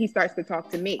then He starts to talk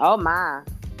to me. Oh my,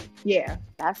 Yeah,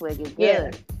 that's where it gets yeah.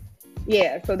 good.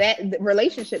 Yeah, so that the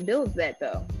relationship builds that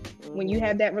though. When you Hmm.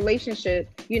 have that relationship,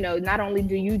 not only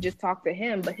do you just talk to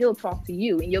Him, but He'll talk to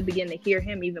you, and you'll begin to hear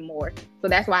Him even more. So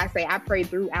that's why I say I pray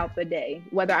throughout the day,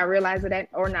 whether I realize it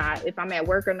or not, if I'm at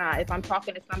work or not, if I'm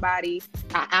talking to somebody,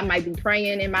 I might be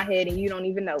praying in my head and you don't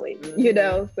even know it,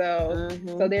 Hmm. So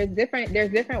Hmm. there's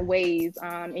different ways,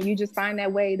 and you just find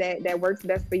that way that works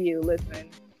best for you. Listen,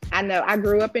 I know I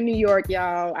grew up in New York,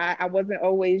 y'all. I wasn't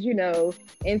always,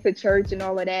 into church and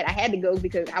all of that. I had to go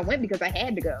because I went because I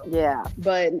had to go. Yeah,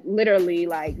 But literally,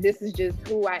 like, this is just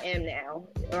who I am now.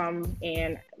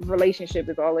 And relationship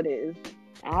is all it is.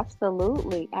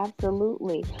 absolutely,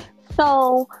 absolutely.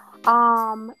 So,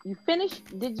 you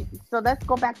finished? Did you? So let's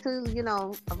go back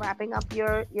to wrapping up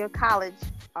your college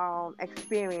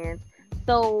experience.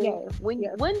 So Yes, when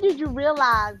yes. when did you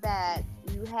realize that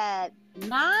you had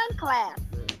 9 classes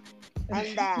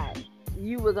and that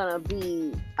you were gonna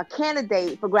be a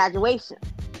candidate for graduation?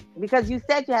 Because you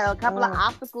said you had a couple of Oh,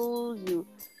 obstacles.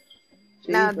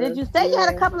 Now, did Jesus. you say you had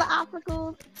a Yeah. couple of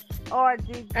obstacles, or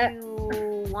did I,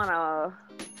 you wanna?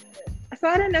 so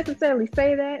I didn't necessarily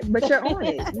say that, but you're on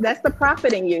it. That's the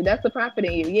prophet in you. That's the prophet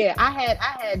in you. Yeah, I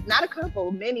had not a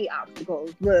couple, many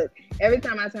obstacles, but every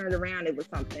time I turned around, it was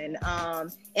something.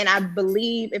 And I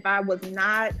believe if I was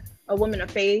not a woman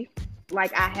of faith,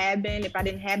 like I had been, if I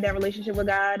didn't have that relationship with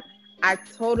God, I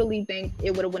totally think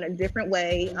it would have went a different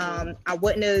way. Hmm. I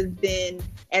wouldn't have been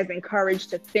as encouraged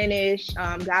to finish.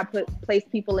 God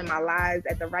placed people in my lives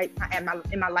at the right time,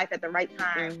 in my life at the right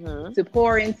time, Hmm. to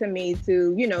pour into me,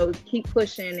 to keep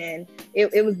pushing, and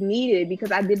it was needed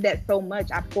because I did that so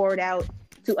much. I poured out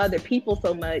to other people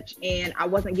so much, and I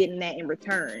wasn't getting that in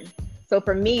return. So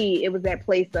for me, it was that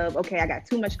place of, okay, I got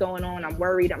too much going on. I'm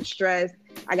worried. I'm stressed.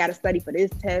 I got to study for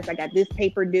this test. I got this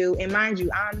paper due. And mind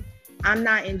you, I'm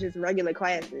not in just regular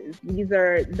classes. These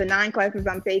are the 9 classes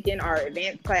I'm taking are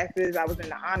advanced classes. I was in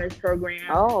the honors program.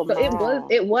 Oh, so man.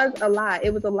 it was a lot.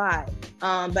 It was a lot.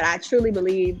 But I truly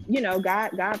believe,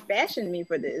 God fashioned me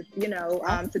for this,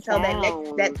 to tell that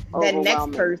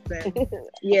next person.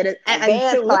 Yeah.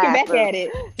 So looking back at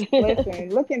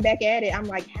it, looking back at it, I'm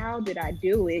like, how did I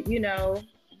do it?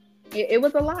 It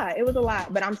was a lot. It was a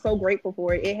lot, but I'm so grateful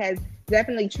for it. It has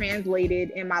definitely translated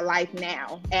in my life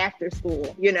now after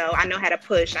school. I know how to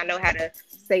push. I know how to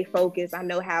stay focused. I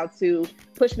know how to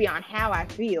push beyond how I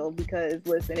feel because,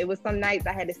 listen, it was some nights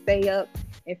I had to stay up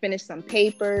and finish some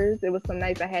papers. It was some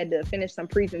nights I had to finish some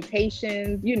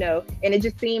presentations, and it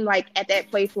just seemed like at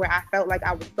that place where I felt like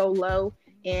I was so low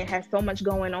and had so much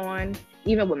going on,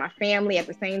 even with my family at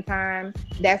the same time,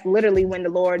 that's literally when the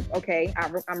Lord, okay,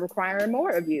 I'm requiring more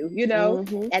of you,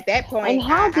 at that point. And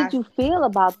how did you feel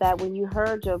about that when you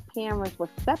heard your parents were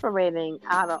separating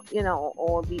out of,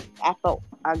 or after,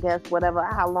 I guess, whatever,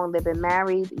 how long they've been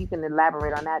married? You can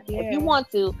elaborate on that if you want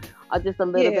to, or just a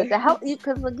little bit to help you,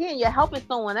 because again, you're helping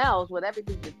someone else with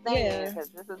everything you're saying, because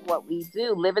this is what we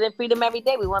do, living in freedom every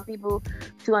day. We want people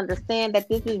to understand that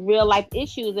this is real life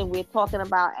issues, and we're talking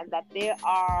about, and that there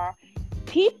are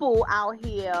people out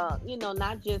here,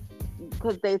 not just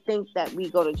because they think that we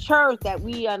go to church, that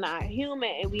we are not human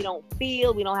and we don't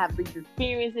feel, we don't have these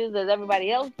experiences as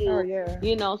everybody else do.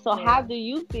 How do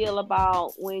you feel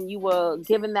about when you were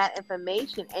given that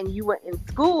information and you were in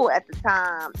school at the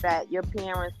time that your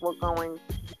parents were going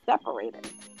to be separated?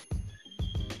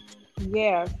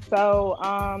 So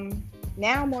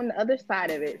now I'm on the other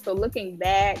side of it. So looking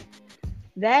back,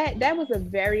 that was a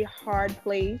very hard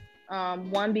place.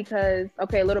 One, because,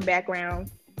 okay, a little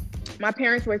background. My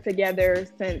parents were together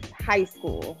since high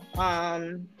school,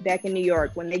 back in New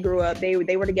York. When they grew up, they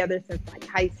were together since like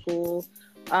high school.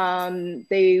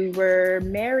 They were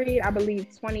married, I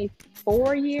believe,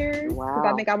 24 years. Wow.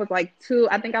 I think I was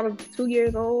 2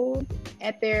 years old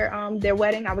at their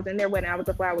wedding. I was in their wedding. I was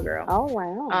a flower girl. Oh,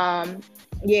 wow.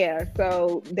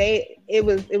 So it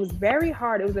was very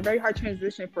hard. It was a very hard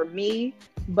transition for me.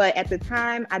 But at the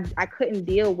time, I couldn't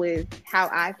deal with how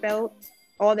I felt.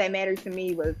 All that mattered to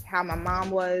me was how my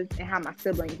mom was and how my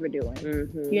siblings were doing.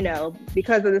 Mm-hmm.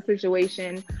 Because of the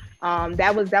situation,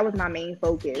 that was my main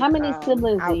focus. How many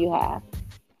siblings do you have?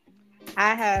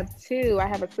 I have 2. I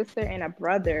have a sister and a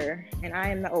brother, and I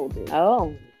am the oldest.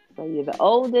 Oh, so you're the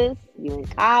oldest. You're in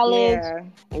college,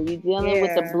 and you're dealing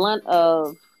with the blunt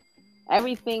of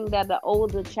everything that the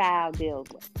older child deals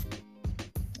with.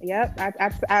 Yep,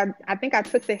 I think I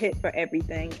took the hit for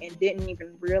everything and didn't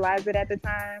even realize it at the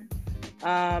time.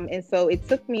 And so it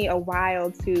took me a while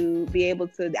to be able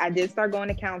to, I did start going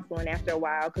to counseling after a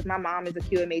while because my mom is a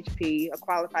QMHP, a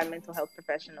qualified mental health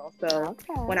professional. So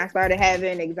when I started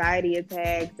having anxiety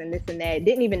attacks and this and that,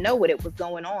 didn't even know what it was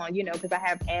going on, because I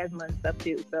have asthma and stuff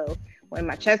too. So when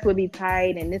my chest would be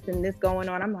tight and this going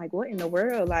on, I'm like, what in the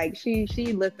world? Like she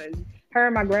listened. Her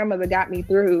and my grandmother got me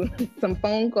through some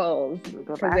phone calls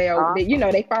because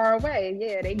they far away.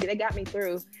 Yeah, they got me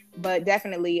through. But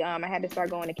definitely, I had to start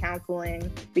going to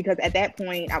counseling because at that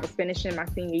point I was finishing my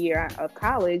senior year of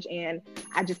college and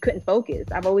I just couldn't focus.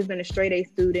 I've always been a straight A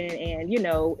student and,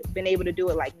 been able to do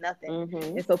it like nothing.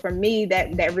 Mm-hmm. And so for me,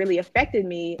 that really affected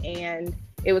me, and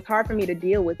it was hard for me to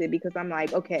deal with it because I'm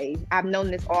like, okay, I've known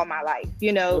this all my life.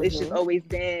 Mm-hmm. It's just always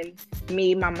been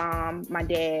me, my mom, my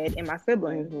dad, and my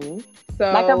siblings. Mm-hmm.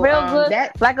 So like a real good,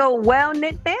 like a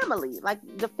well-knit family, like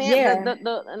the family,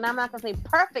 the and I'm not gonna say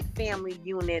perfect family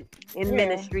unit in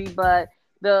ministry, but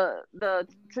the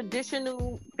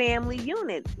traditional family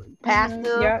unit.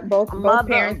 Pastor, both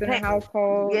parents in the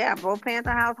household. Yeah, both parents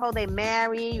in the household. They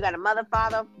marry. You got a mother,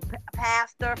 father,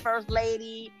 pastor, first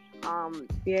lady.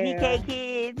 PK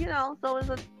kids, so it's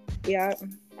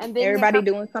and then everybody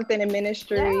doing something in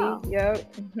ministry.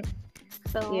 Yep.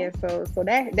 So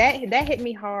that hit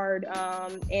me hard,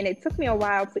 and it took me a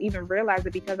while to even realize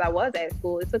it because I was at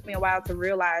school. It took me a while to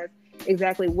realize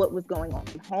exactly what was going on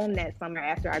at home that summer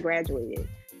after I graduated.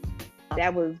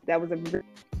 That was a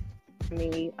for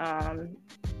me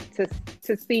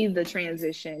to see the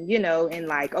transition, and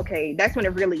like, okay, that's when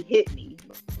it really hit me.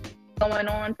 Going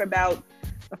on for about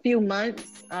a few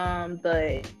months,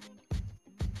 but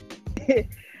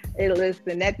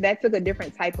listen, that took a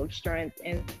different type of strength,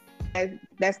 and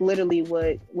that's literally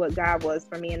what God was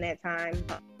for me in that time.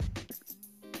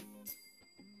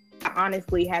 I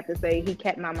honestly have to say He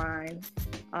kept my mind,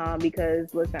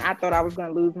 because listen, I thought I was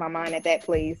going to lose my mind at that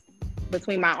place,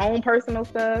 between my own personal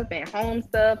stuff and home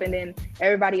stuff, and then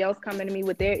everybody else coming to me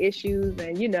with their issues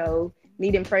and, you know,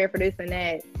 needing prayer for this and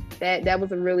that. That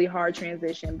was a really hard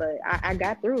transition, but I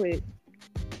got through it.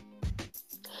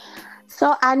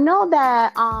 So I know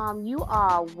that you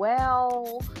are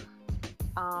well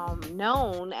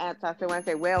known, as I say when I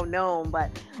say well known, but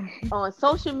on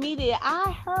social media,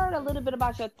 I heard a little bit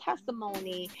about your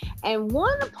testimony, and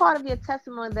one part of your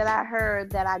testimony that I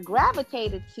heard that I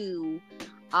gravitated to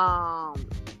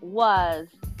was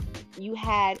you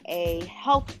had a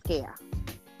health scare.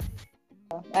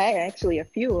 I had actually a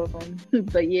few of them,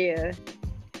 but yeah.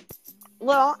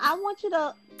 Well, I want you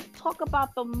to talk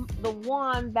about the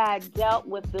one that dealt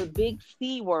with the big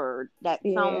C word that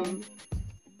some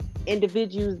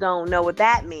individuals don't know what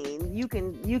that means. You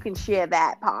can share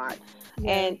that part,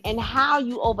 and how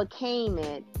you overcame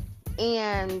it,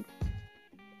 and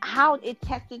how it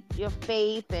tested your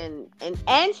faith and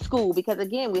school, because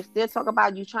again, we're still talking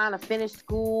about you trying to finish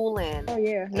school and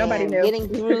nobody and knew. Getting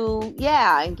through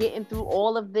and getting through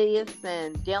all of this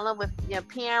and dealing with your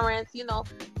parents, you know.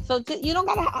 So you don't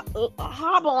gotta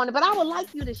harbor on it, but I would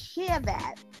like you to share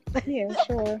that. Yeah,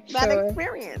 sure. that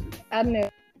experience. I know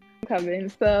coming.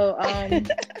 So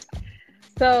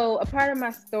so a part of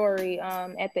my story,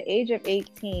 at the age of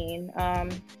 18,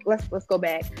 let's go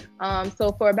back.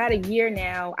 So for about a year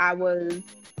now, I was,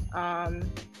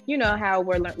 you know how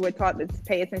we're taught to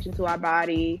pay attention to our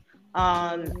body.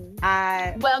 No.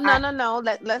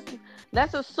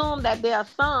 Let's assume that there are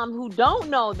some who don't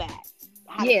know that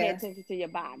how to pay attention to your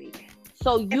body.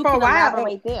 So you can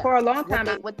elaborate there for a long time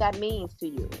what that means to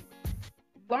you.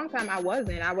 Long time I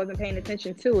wasn't paying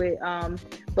attention to it.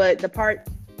 But the part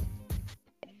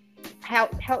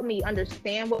helped me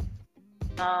understand what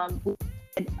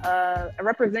a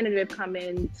representative come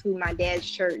in to my dad's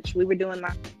church. We were doing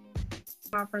like a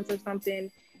conference or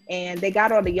something, and they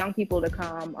got all the young people to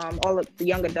come, all of the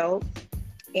young adults.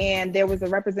 And there was a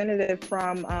representative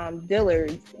from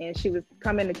Dillard's, and she was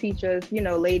coming to teach us, you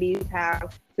know, ladies, how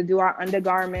to do our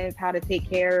undergarments, how to take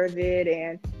care of it,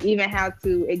 and even how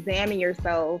to examine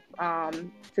yourself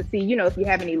to see, you know, if you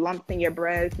have any lumps in your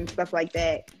breast and stuff like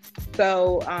that.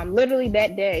 So literally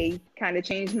that day kind of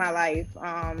changed my life.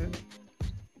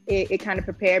 It kind of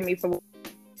prepared me for.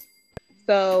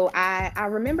 So I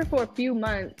remember for a few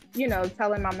months, you know,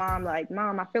 telling my mom, like,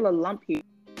 Mom, I feel a lump here.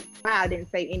 I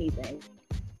didn't say anything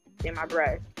in my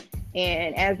breast.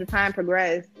 And as the time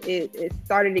progressed, it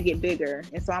started to get bigger.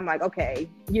 And so I'm like, okay,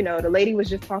 you know, the lady was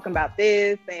just talking about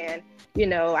this, and, you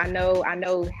know, I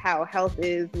know how health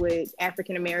is with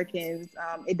African Americans.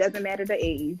 It doesn't matter the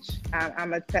age.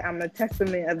 I'm a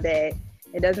testament of that.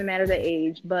 It doesn't matter the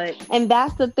age, and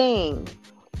that's the thing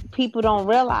people don't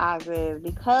realize is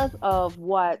because of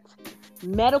what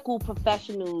medical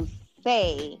professionals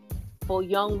say for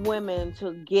young women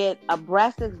to get a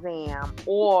breast exam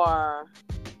or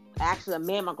actually a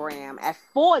mammogram at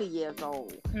 40 years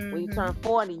old. Mm-hmm. When you turn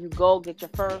 40, you go get your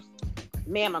first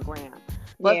mammogram.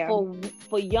 But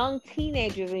for young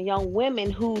teenagers and young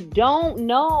women who don't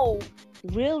know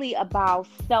really about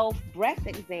self-breast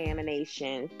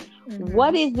examination, mm-hmm.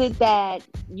 what is it that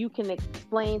you can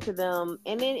explain to them?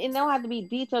 And then it don't have to be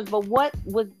details, but what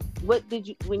did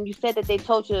you, when you said that they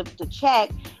told you to check,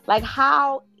 like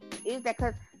how is that?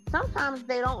 Because sometimes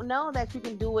they don't know that you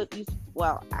can do it.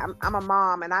 I'm a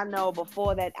mom, and I know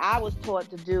before that I was taught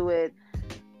to do it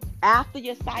after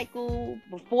your cycle,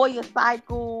 before your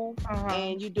cycle,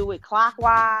 and you do it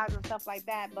clockwise and stuff like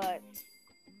that. But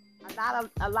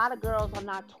a lot of girls are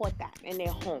not taught that in their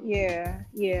home. Yeah.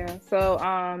 So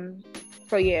I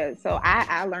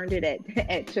learned it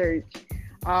at church.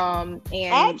 And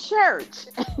at church.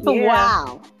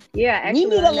 Wow. Yeah, actually,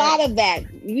 we need a lot of that.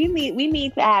 We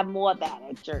need to have more of that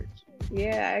at church.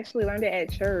 Yeah, I actually learned it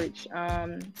at church.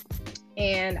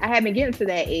 And I had been getting to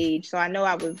that age, so I know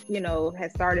I was, you know,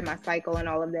 had started my cycle and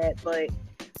all of that. But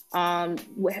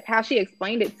how she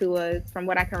explained it to us, from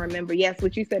what I can remember, yes,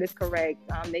 what you said is correct.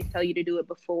 They tell you to do it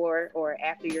before or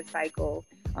after your cycle,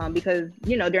 because,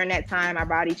 you know, during that time our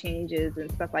body changes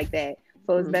and stuff like that.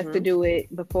 So it's best to do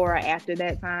it before or after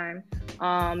that time.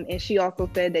 And she also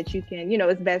said that you can, you know,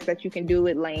 it's best that you can do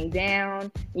it laying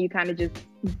down. And you kind of just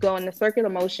go in the circular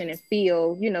motion and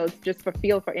feel, you know, just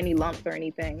feel for any lumps or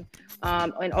anything.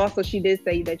 And also she did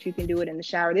say that you can do it in the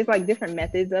shower. There's like different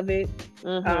methods of it.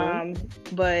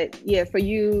 But yeah, so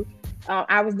you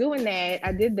I was doing that.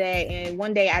 I did that, and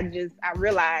one day I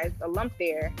realized a lump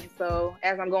there. And so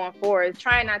as I'm going forward,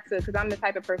 trying not to, because I'm the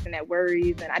type of person that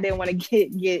worries, and I didn't want to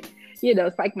get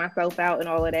psych myself out and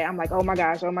all of that. I'm like, oh my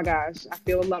gosh, I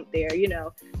feel a lump there,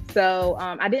 So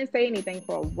I didn't say anything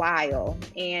for a while,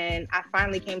 and I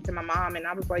finally came to my mom, and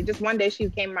I was like, just one day she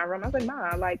came in my room. I was like,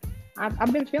 Mom, like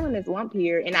I've been feeling this lump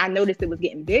here, and I noticed it was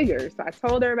getting bigger. So I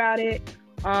told her about it.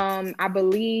 I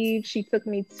believe she took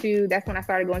me to, that's when I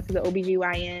started going to the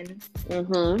OBGYN.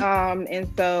 And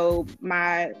so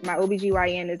my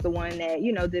OBGYN is the one that,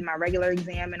 did my regular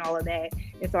exam and all of that.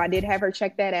 And so I did have her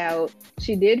check that out.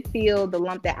 She did feel the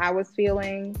lump that I was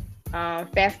feeling.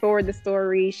 Fast forward the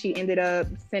story, she ended up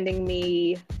sending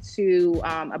me to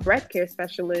a breast care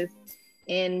specialist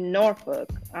in Norfolk.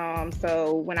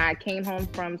 So when I came home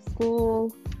from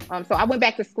school, so I went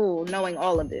back to school knowing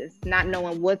all of this, not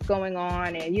knowing what's going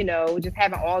on, and, just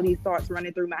having all these thoughts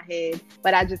running through my head.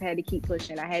 But I just had to keep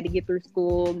pushing. I had to get through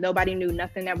school. Nobody knew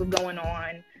nothing that was going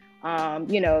on.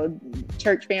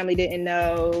 Church family didn't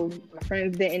know. My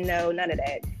friends didn't know, none of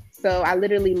that. So I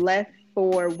literally left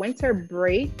for winter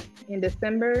break in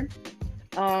December.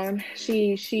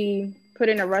 She put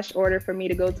in a rush order for me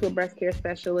to go to a breast care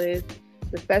specialist.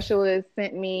 The specialist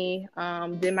sent me,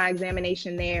 did my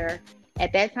examination there.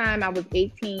 At that time, I was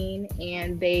 18,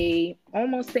 and they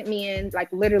almost sent me in,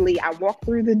 like literally, I walked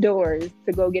through the doors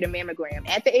to go get a mammogram.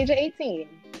 At the age of 18,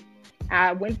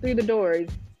 I went through the doors,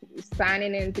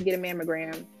 signing in to get a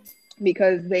mammogram,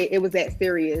 because it was that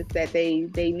serious that they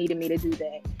needed me to do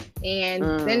that. And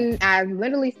then I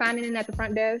literally signing in at the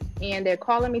front desk, and they're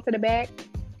calling me to the back,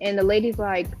 and the lady's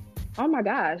like, oh my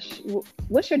gosh,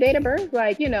 what's your date of birth?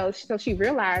 Like, so she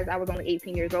realized I was only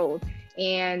 18 years old.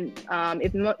 And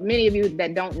if many of you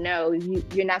that don't know,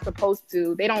 you're not supposed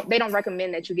to, they don't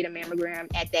recommend that you get a mammogram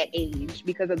at that age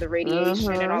because of the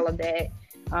radiation and all of that.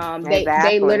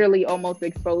 They literally almost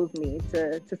exposed me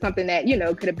to something that,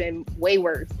 could have been way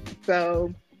worse.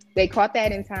 So they caught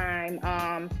that in time.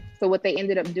 So what they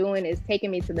ended up doing is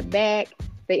taking me to the back.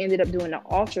 They ended up doing an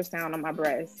ultrasound on my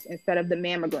breast instead of the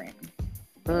mammogram.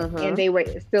 And they were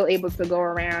still able to go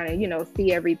around and,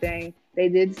 see everything. They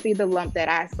did see the lump that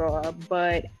I saw,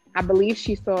 but I believe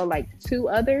she saw like 2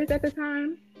 others at the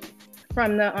time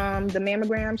from the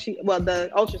mammogram. The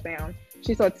ultrasound.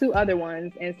 She saw 2 other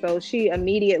ones, and so she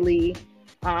immediately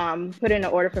put in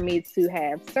an order for me to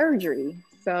have surgery.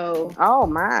 So, oh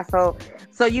my,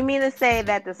 so you mean to say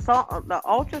that the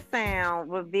ultrasound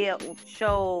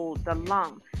showed the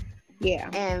lump? Yeah,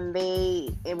 and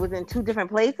it was in 2 different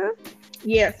places.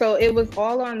 Yeah, so it was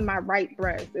all on my right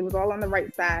breast. It was all on the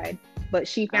right side, but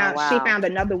she found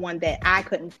another one that I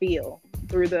couldn't feel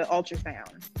through the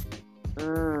ultrasound.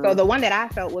 So the one that I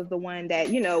felt was the one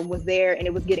that, was there, and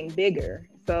it was getting bigger.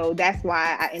 So that's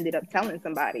why I ended up telling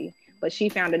somebody. But she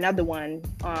found another one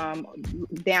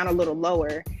down a little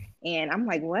lower. And I'm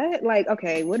like, what? Like,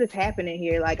 okay, what is happening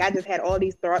here? Like, I just had all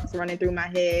these thoughts running through my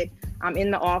head. I'm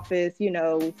in the office,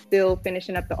 still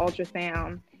finishing up the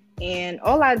ultrasound. And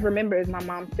all I remember is my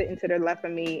mom sitting to the left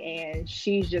of me, and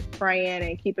she's just praying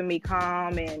and keeping me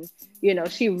calm. And,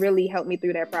 she really helped me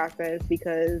through that process,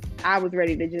 because I was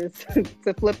ready to just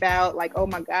to flip out, like, oh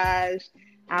my gosh.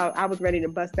 I was ready to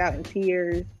bust out in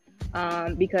tears,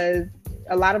 because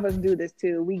a lot of us do this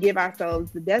too. We give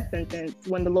ourselves the death sentence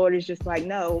when the Lord is just like,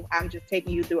 no, I'm just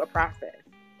taking you through a process.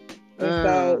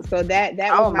 And so that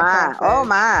was my process. Oh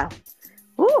my.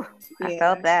 Woo. I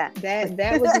felt that.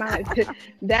 That was my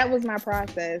that was my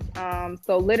process.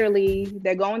 So literally,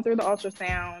 they're going through the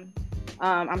ultrasound.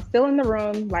 I'm still in the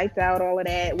room, lights out, all of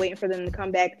that, waiting for them to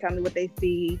come back, tell me what they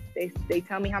see. They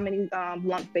tell me how many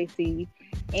lumps they see,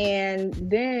 and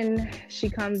then she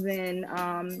comes in.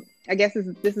 I guess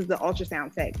this is the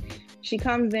ultrasound tech. She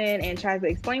comes in and tries to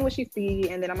explain what she sees,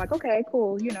 and then I'm like, okay,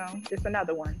 cool, just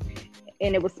another one,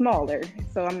 and it was smaller.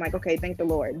 So I'm like, okay, thank the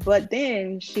Lord. But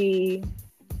then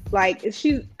I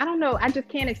don't know, I just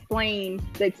can't explain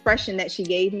the expression that she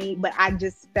gave me, but I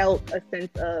just felt a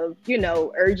sense of,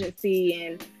 urgency,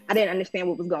 and I didn't understand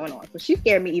what was going on. So she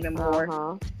scared me even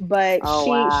more. But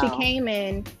she came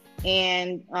in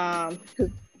and,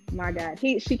 my God,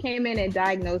 she came in and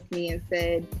diagnosed me and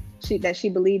said that she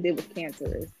believed it was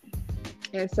cancerous.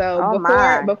 And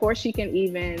so before she can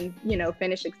even,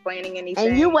 finish explaining anything.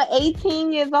 And you were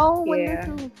 18 years old when yeah.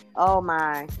 this was? Oh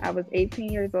my. I was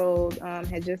 18 years old,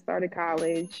 had just started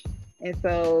college. And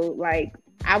so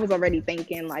I was already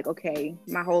thinking okay,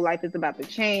 my whole life is about to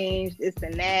change, this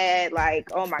and that.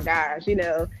 Oh my gosh,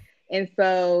 And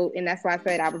that's why I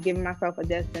said I was giving myself a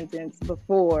death sentence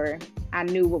before I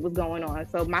knew what was going on.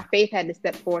 So my faith had to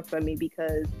step forth for me,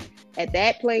 because at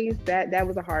that place, that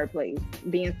was a hard place,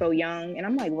 being so young. And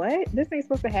I'm like, what? This ain't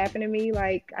supposed to happen to me.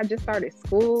 Like, I just started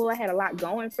school. I had a lot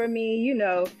going for me.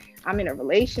 I'm in a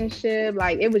relationship.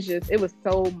 Like, it was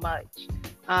so much.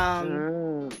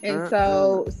 So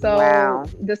wow.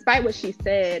 despite what she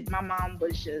said, my mom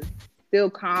was just still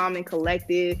calm and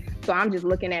collected. So I'm just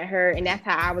looking at her, and that's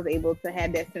how I was able to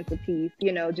have that sense of peace,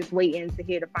 just waiting to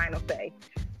hear the final say.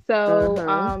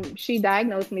 So she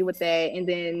diagnosed me with that, and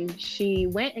then she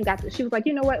went and she was like,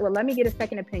 you know what? Well, let me get a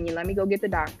second opinion. Let me go get the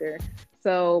doctor.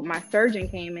 So my surgeon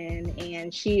came in,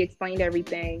 and she explained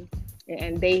everything.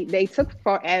 And they took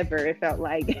forever, it felt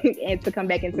like, and to come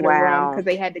back into the room, because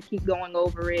they had to keep going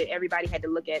over it. Everybody had to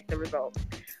look at the results.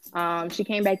 She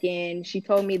came back in. She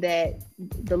told me that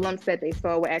the lumps that they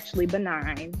saw were actually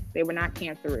benign. They were not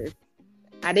cancerous.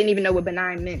 I didn't even know what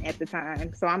benign meant at the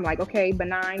time. So I'm like, okay,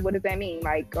 benign, what does that mean?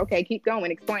 Like, okay, keep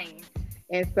going, explain.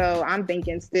 And so I'm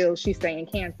thinking still she's saying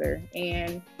cancer.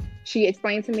 And she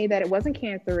explained to me that it wasn't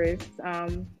cancerous.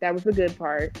 That was the good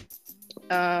part.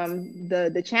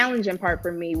 The challenging part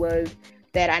for me was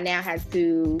that I now had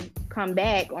to come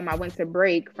back on my winter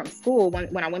break from school.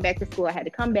 When I went back to school, I had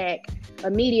to come back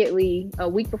immediately. A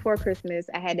week before Christmas,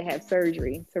 I had to have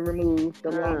surgery to remove the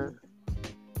lumps.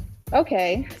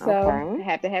 Okay, so I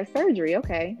have to have surgery.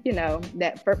 Okay,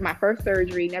 my first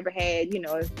surgery, never had,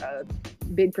 a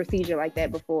big procedure like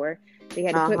that before. They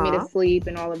had to put me to sleep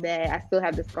and all of that. I still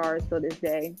have the scars till this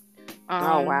day.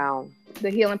 Oh, wow. The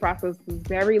healing process was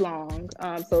very long,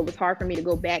 so it was hard for me to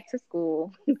go back to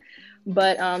school.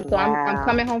 But so I'm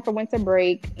coming home for winter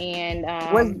break, and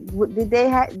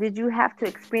did you have to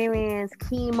experience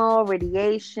chemo,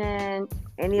 radiation,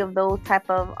 any of those type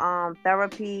of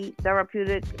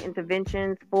therapeutic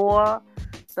interventions for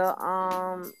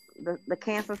the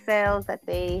cancer cells that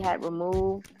they had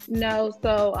removed? No,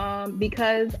 so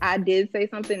because I did say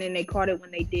something and they caught it when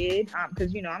they did,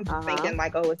 because I'm just thinking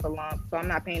like, oh, it's a lump, so I'm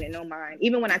not paying it no mind.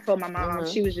 Even when I told my mom,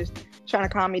 she was just trying to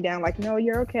calm me down, like, no,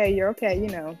 you're okay, Okay.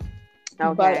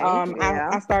 But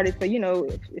I started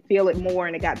to feel it more,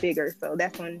 and it got bigger, so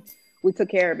that's when we took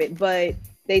care of it. But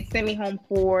they sent me home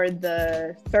for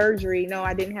the surgery. No,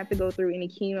 I didn't have to go through any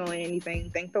chemo and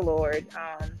anything, thank the Lord.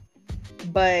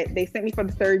 But they sent me for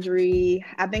the surgery.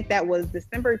 I think that was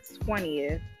December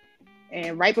 20th.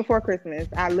 And right before Christmas,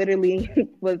 I literally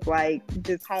was like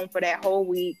just home for that whole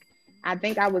week. I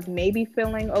think I was maybe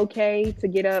feeling okay to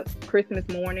get up Christmas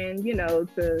morning,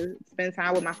 to spend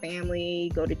time with my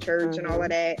family, go to church and all of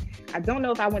that. I don't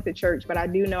know if I went to church, but I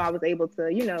do know I was able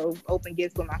to, open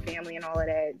gifts with my family and all of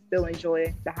that, still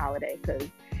enjoy the holiday. Because,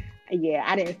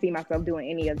 I didn't see myself doing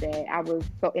any of that. I was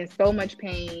in so much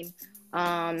pain.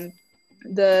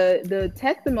 The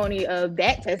testimony of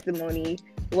that testimony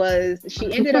was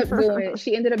she ended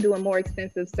up doing more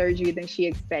extensive surgery than she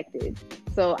expected.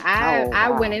 So I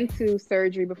went into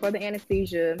surgery before the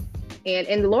anesthesia,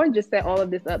 and the Lord just set all of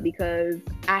this up because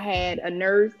I had a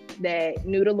nurse that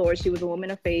knew the Lord. She was a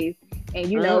woman of faith,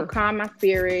 and calmed my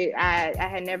spirit. I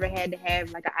had never had to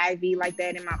have like an IV like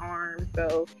that in my arm,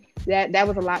 so that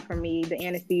was a lot for me, the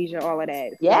anesthesia, all of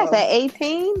that. Yes, so, at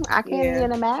 18, I can't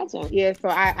even imagine. Yeah, so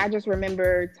I just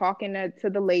remember talking to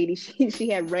the lady. She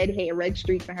had red hair, red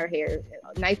streaks in her hair,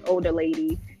 a nice older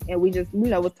lady. And we just,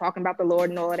 was talking about the Lord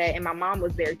and all of that. And my mom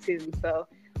was there too. So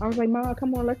I was like, Mom,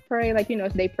 come on, let's pray. Like,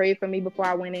 they prayed for me before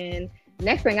I went in.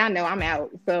 Next thing I know, I'm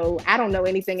out. So I don't know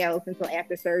anything else until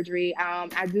after surgery.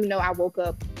 I do know I woke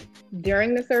up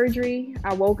during the surgery.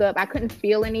 I woke up. I couldn't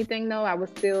feel anything though. I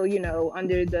was still,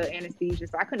 under the anesthesia.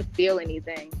 So I couldn't feel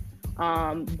anything.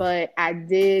 But I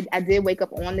did wake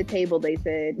up on the table, they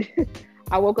said.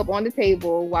 I woke up on the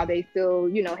table while they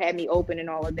still, had me open and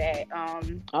all of that.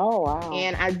 Oh, wow.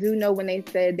 And I do know when they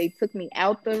said they took me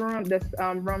out the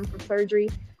room for surgery,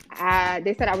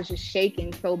 they said I was just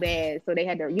shaking so bad. So they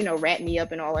had to, wrap me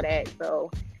up and all of that.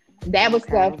 So that was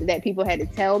stuff that people had to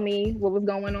tell me what was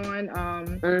going on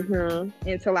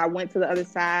until I went to the other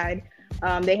side.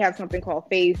 They have something called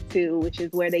phase 2, which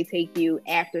is where they take you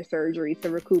after surgery to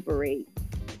recuperate.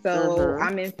 So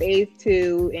I'm in phase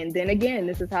 2. And then again,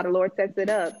 this is how the Lord sets it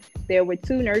up. There were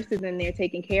 2 nurses in there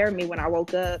taking care of me when I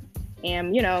woke up.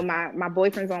 And, my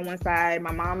boyfriend's on one side,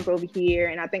 my mom's over here.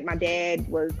 And I think my dad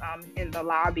was in the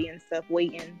lobby and stuff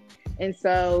waiting. And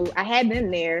so I had them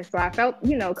there. So I felt,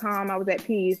 calm. I was at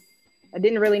peace. I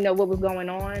didn't really know what was going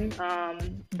on.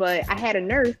 But I had a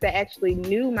nurse that actually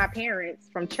knew my parents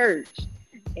from church.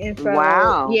 And so,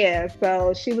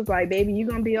 so she was like, baby, you're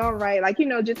going to be all right. Like,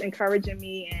 just encouraging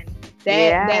me. And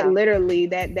That literally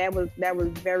that was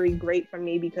very great for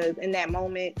me, because in that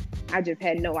moment I just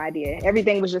had no idea.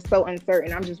 Everything was just so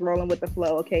uncertain. I'm just rolling with the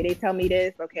flow. Okay, they tell me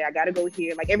this. Okay, I gotta go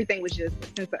here. Like, everything was just a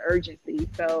sense of urgency.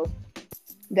 So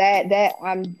that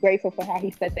I'm grateful for how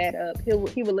he set that up.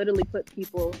 He would literally put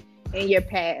people in your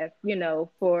path,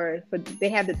 for they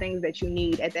have the things that you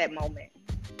need at that moment.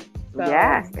 So,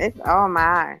 yes, it's oh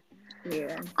my.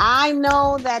 Yeah. I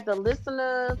know that the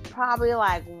listeners probably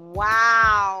like,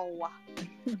 wow.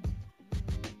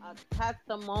 A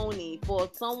testimony for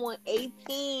someone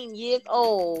 18 years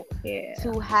old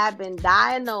to have been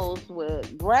diagnosed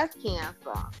with breast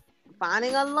cancer,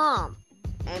 finding a lump,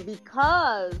 and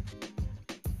because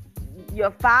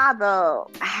your father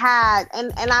had,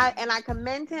 and I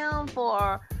commend him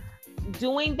for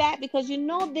doing that, because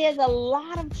there's a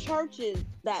lot of churches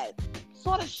that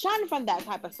sort of shun from that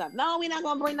type of stuff. No, we're not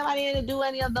going to bring nobody in to do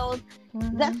any of those.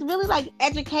 Mm-hmm. That's really like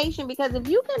education, because if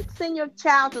you can send your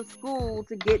child to school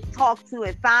to get talked to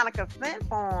and sign a consent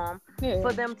form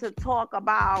for them to talk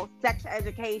about sex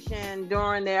education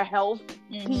during their health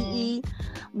PE,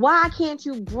 why can't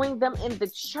you bring them in the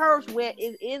church where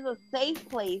it is a safe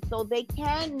place so they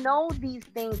can know these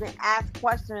things and ask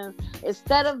questions,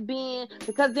 instead of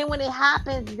because then when it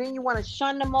happens, then you want to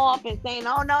shun them off and saying,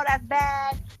 oh no, that's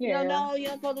bad. No,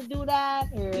 you're not supposed to do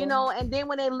that. And then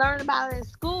when they learn about it in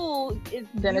school, it's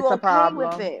a problem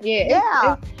with it.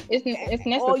 It's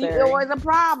necessary. Or it's a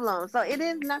problem. So it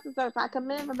is necessary. So I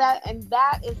commend for that, and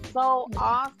that is so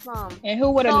awesome. And who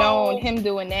would have known him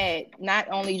doing that? Not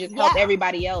only just help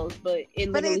everybody else, but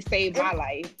it literally saved my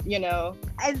life.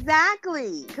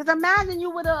 Exactly. Because imagine you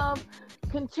would have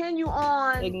continued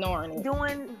on ignoring it,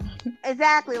 doing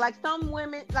exactly like some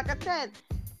women. Like I said,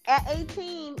 at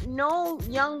 18, no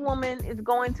young woman is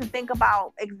going to think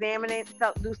about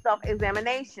do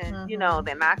self-examination. Mm-hmm.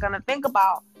 They're not going to think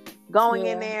about going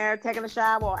in there, taking a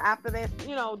shower, or after this,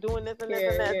 doing this and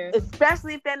this and this.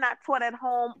 Especially if they're not taught at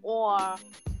home, or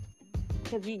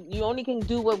because you only can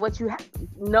do with what you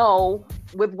know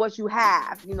with what you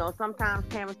have. Sometimes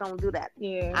parents don't do that.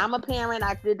 Yeah. I'm a parent.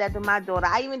 I did that to my daughter.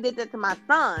 I even did that to my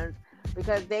sons,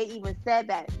 because they even said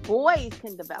that boys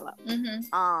can develop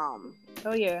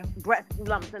breast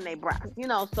lumps in their breast,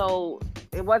 so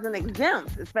it wasn't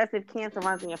exempt, especially if cancer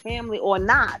runs in your family or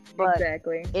not. But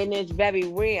exactly, and it's very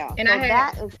real. And so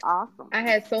that is awesome. I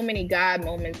had so many God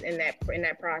moments in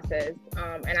that process,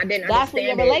 and I didn't that's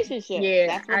understand the relationship. Yeah,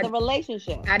 that's what the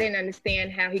relationship. I didn't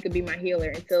understand how he could be my healer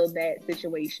until that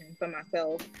situation for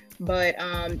myself. But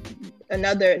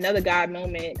another God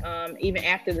moment, even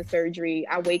after the surgery,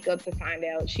 I wake up to find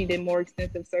out she did more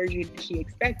extensive surgery than she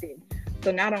expected.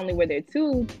 So not only were there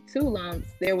two lumps,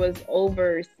 there was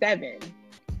over 7.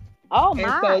 Oh my!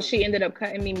 And so she ended up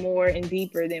cutting me more and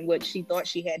deeper than what she thought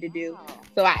she had to do. Oh.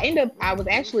 So I was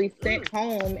actually sent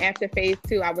home after phase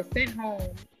 2. I was sent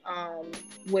home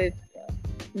with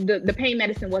the pain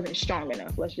medicine wasn't strong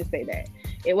enough. Let's just say that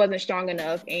it wasn't strong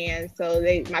enough, and so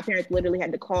my parents literally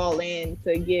had to call in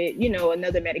to get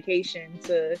another medication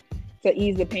to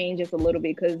ease the pain just a little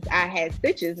bit, because I had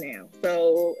stitches now.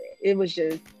 So it was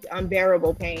just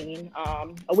unbearable pain.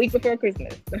 A week before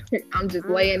Christmas, I'm just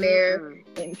laying there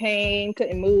in pain,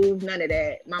 couldn't move, none of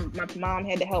that. My mom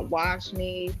had to help wash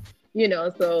me,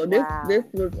 so this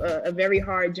was a very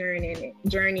hard journey,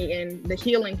 and the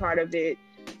healing part of it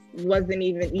wasn't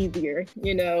even easier,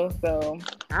 so.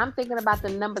 I'm thinking about the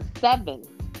number 7.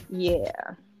 Yeah.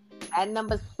 At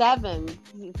number 7,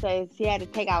 he says she had to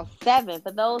take out 7.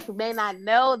 For those who may not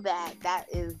know that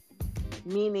is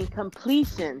meaning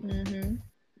completion. Mm-hmm.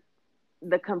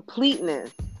 The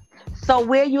completeness. So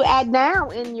where you at now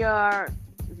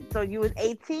so you was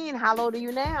 18. How old are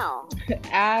you now?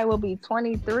 I will be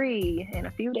 23 in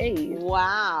a few days.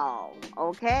 Wow.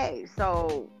 Okay.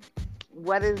 So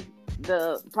what is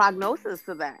the prognosis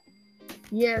to that?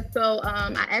 Yeah. So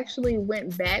I actually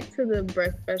went back to the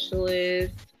breast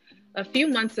specialist a few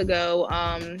months ago,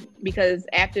 because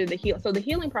after the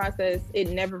healing process, it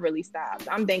never really stopped.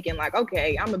 I'm thinking like,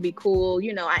 okay, I'm gonna be cool.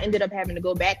 I ended up having to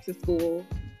go back to school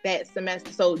that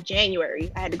semester. So January,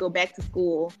 I had to go back to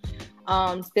school,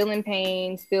 still in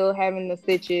pain, still having the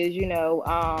stitches,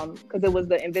 because it was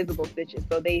the invisible stitches.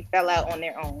 So they fell out on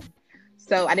their own.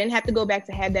 So I didn't have to go back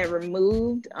to have that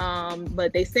removed.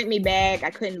 But they sent me back. I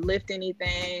couldn't lift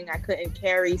anything. I couldn't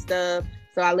carry stuff.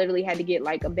 So I literally had to get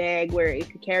like a bag where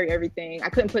it could carry everything. I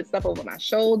couldn't put stuff over my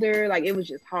shoulder. Like, it was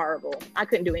just horrible. I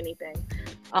couldn't do anything.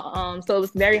 So it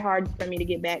was very hard for me to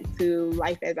get back to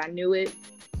life as I knew it.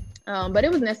 But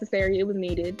it was necessary. It was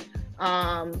needed.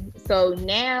 So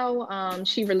now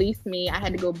she released me. I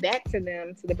had to go back to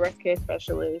the breast care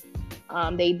specialist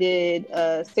They did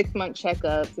a 6-month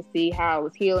checkup to see how it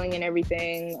was healing and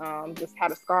everything, just how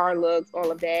the scar looks,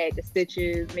 all of that, the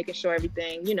stitches, making sure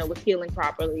everything, was healing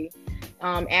properly.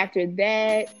 After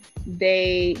that,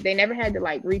 they never had to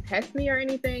like retest me or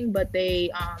anything, but they,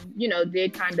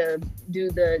 did kind of do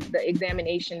the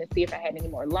examination to see if I had any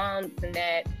more lumps and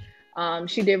that.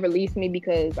 She did release me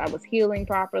because I was healing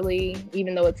properly,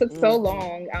 even though it took so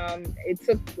long. It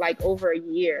took like over a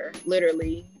year,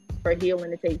 literally, for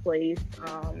healing to take place.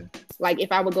 Like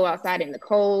if I would go outside in the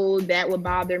cold, that would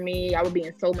bother me. I would be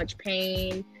in so much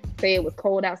pain. Say it was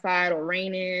cold outside or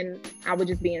raining, I would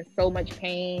just be in so much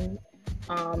pain.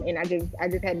 And I just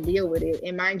had to deal with it.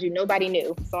 And mind you, nobody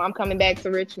knew. So I'm coming back to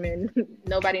Richmond.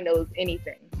 Nobody knows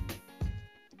anything.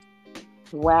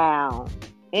 Wow.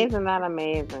 Isn't that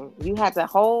amazing? You had to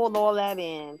hold all that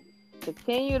in,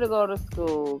 continue to go to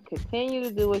school, continue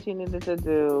to do what you needed to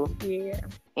do. Yeah.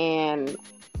 And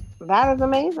that is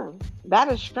amazing.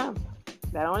 That is strength.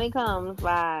 That only comes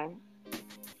by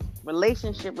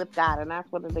relationship with God. And that's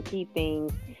one of the key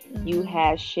things you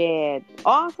have shared.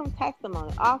 Awesome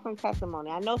testimony. Awesome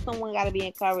testimony. I know someone got to be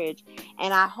encouraged.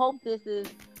 And I hope this is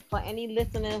for any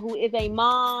listener who is a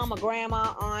mom, a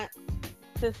grandma, aunt,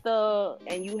 sister,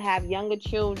 and you have younger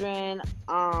children,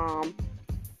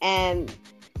 and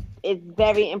it's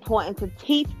very important to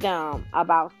teach them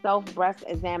about self-breast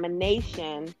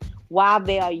examination while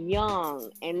they are young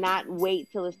and not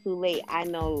wait till it's too late. I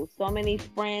know so many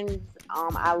friends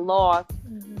I lost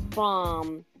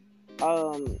from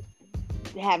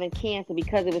having cancer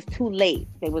because it was too late.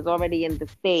 They was already in the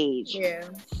stage. Yeah.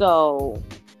 So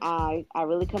I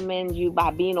really commend you by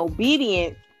being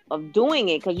obedient of doing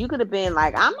it, because you could have been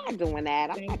like, I'm not doing that.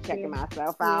 I'm not checking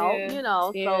myself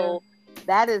out, So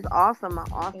that is awesome, an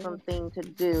awesome thing to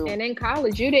do. And in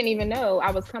college, you didn't even know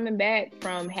I was coming back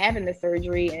from having the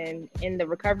surgery and in the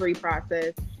recovery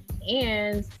process.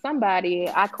 And somebody,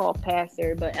 I call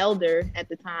pastor, but elder at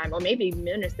the time, or maybe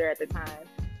minister at the time,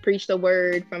 preached a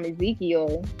word from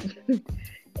Ezekiel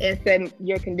and said,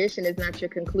 your condition is not your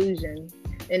conclusion.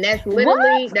 And that's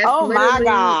literally, my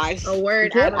gosh, a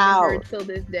word I remember till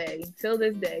this day. Till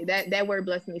this day, that word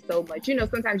blessed me so much.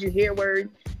 Sometimes you hear words,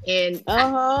 and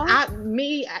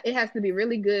it has to be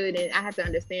really good, and I have to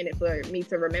understand it for me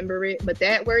to remember it. But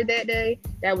that word that day,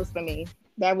 that was for me.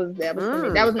 That was for me.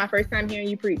 That was my first time hearing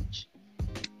you preach.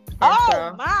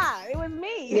 It was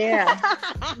me. Yeah.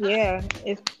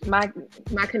 It's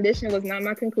my condition was not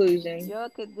my conclusion. Your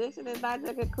condition is not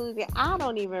your conclusion. I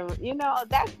don't even,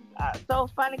 that's so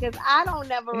funny because I don't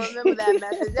never remember that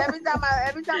message.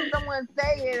 Every time someone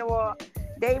say it or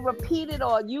they repeat it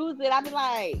or use it, I be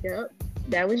like, yep,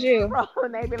 that was you.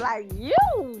 And they be like,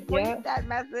 you preached that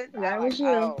message. That was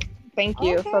you. Thank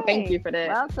you. Okay. So thank you for that.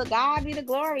 Well, to God be the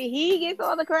glory. He gets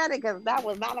all the credit because that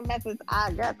was not a message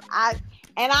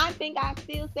and I think I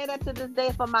still say that to this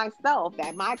day for myself,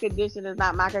 that my condition is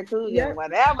not my conclusion,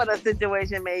 whatever the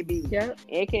situation may be.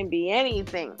 It can be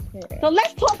anything. So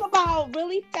let's talk about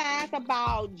really fast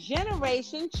about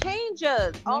generation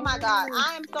changes. Oh my God.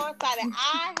 I am so excited.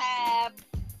 I have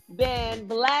been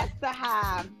blessed to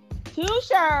have 2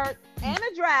 shirts and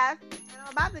a dress, and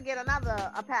I'm about to get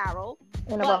another apparel.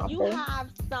 But you have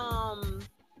some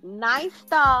nice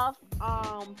stuff.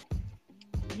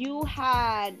 You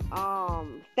had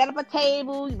set up a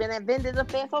table. You've been at Vendors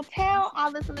Affair. So tell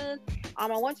our listeners. I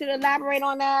want you to elaborate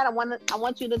on that. I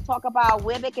want you to talk about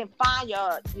where they can find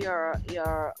your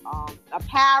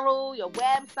apparel, your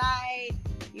website.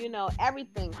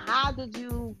 Everything. How did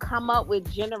you come up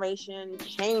with Generation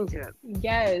Changers?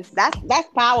 Yes, that's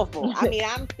powerful. I mean,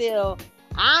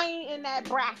 I ain't in that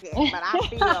bracket, but I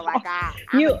feel like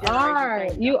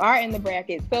you are in the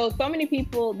bracket. So many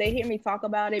people, they hear me talk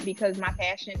about it because my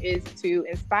passion is to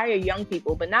inspire young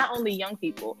people, but not only young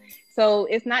people. So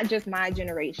it's not just my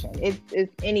generation;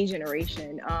 it's any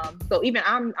generation. So even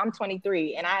I'm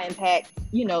 23, and I impact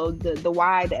the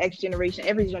Y, the X generation,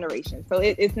 every generation. So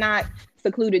it's not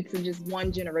secluded to just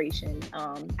one generation.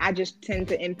 I just tend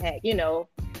to impact.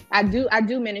 I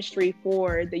do ministry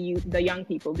for the youth, the young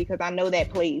people, because I know that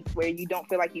place where you don't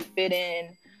feel like you fit in.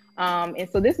 And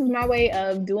so this is my way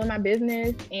of doing my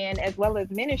business and as well as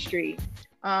ministry.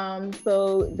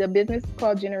 So the business is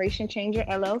called Generation Changer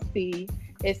LLC.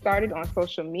 It started on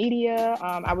social media.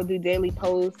 I would do daily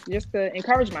posts just to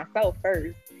encourage myself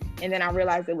first. And then I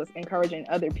realized it was encouraging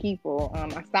other people.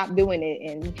 I stopped doing it,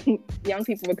 and young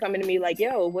people were coming to me like,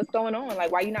 yo, what's going on?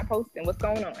 Like, why are you not posting? What's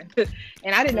going on?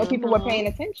 And I didn't know people were paying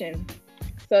attention.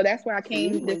 So that's where I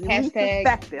came, this hashtag.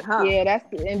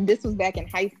 And this was back in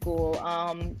high school.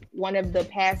 One of the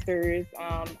pastors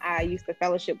I used to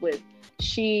fellowship with,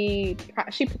 she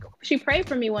prayed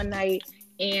for me one night,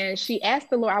 And she asked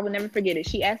the Lord, I will never forget it.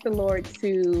 She asked the Lord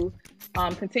to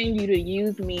continue to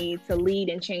use me to lead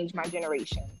and change my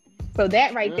generation. So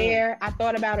that right there, I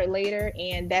thought about it later,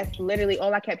 and that's literally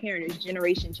all I kept hearing is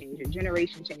generation changer,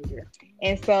 generation changer.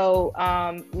 And so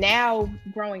now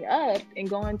growing up and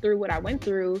going through what I went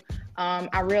through,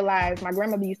 I realized my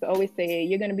grandmother used to always say,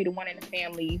 you're going to be the one in the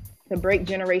family to break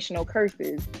generational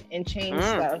curses and change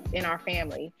stuff in our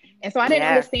family. And so I didn't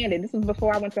understand it. This was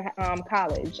before I went to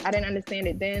college. I didn't understand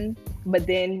it then, but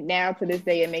then now to this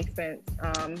day, it makes sense.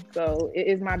 So it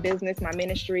is my business, my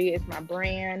ministry, it's my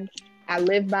brand. I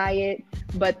live by it,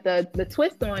 but the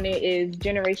twist on it is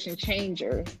generation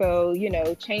changer. So,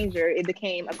 changer, it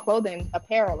became a clothing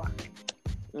apparel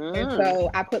line. And so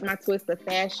I put my twist of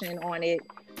fashion on it,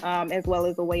 as well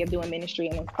as a way of doing ministry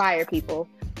and inspire people.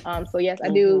 So yes, I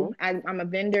do. I'm a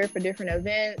vendor for different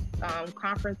events,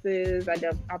 conferences.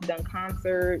 I've done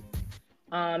concerts,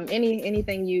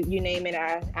 anything you name it.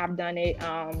 I've done it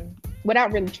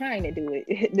without really trying to do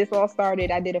it. This all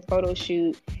started. I did a photo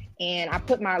shoot. And I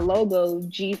put my logo,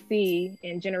 GC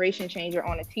and Generation Changer,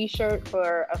 on a t-shirt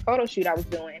for a photo shoot I was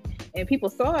doing. And people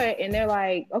saw it and they're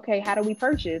like, okay, how do we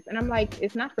purchase? And I'm like,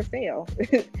 it's not for sale.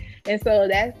 And so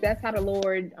that's how the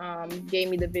Lord gave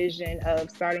me the vision of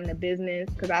starting the business,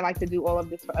 because I like to do all of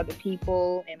this for other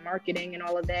people and marketing and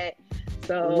all of that.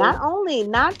 So not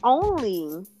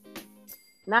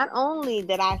only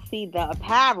did I see the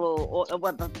apparel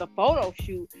or the photo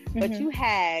shoot, but you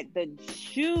had the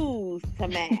shoes to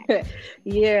match.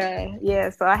 Yeah.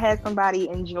 So I had somebody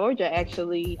in Georgia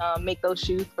actually make those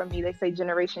shoes for me. They say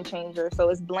Generation Changer. So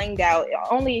it's blinged out.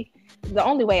 The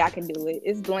only way I can do it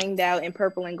is blinged out in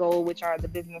purple and gold, which are the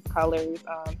business colors.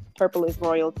 Purple is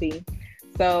royalty.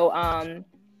 So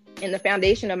and the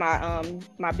foundation of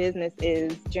my business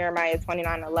is Jeremiah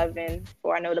 29:11.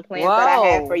 For I know the plans that I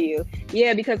have for you.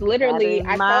 Yeah, because literally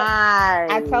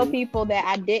I tell people that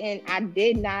I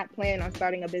did not plan on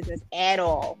starting a business at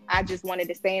all. I just wanted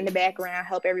to stay in the background,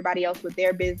 help everybody else with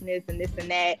their business and this and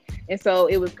that. And so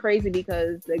it was crazy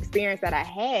because the experience that I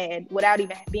had, without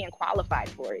even being qualified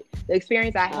for it, the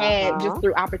experience I had just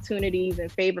through opportunities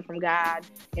and favor from God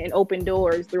and open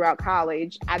doors throughout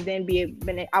college, I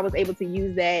was able to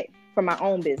use that for my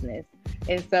own business.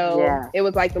 And so it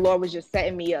was like the Lord was just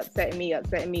setting me up.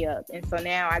 And so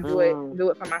now I do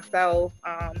it for myself.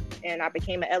 And I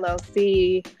became an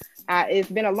LLC. It's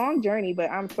been a long journey, but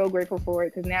I'm so grateful for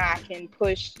it, because now I can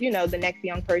push, the next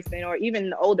young person or even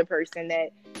the older person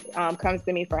that comes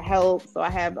to me for help. So I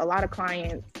have a lot of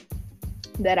clients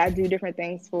that I do different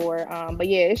things for. But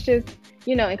yeah, it's just,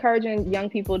 encouraging young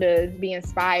people to be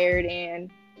inspired,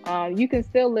 and you can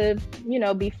still live,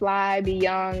 be fly, be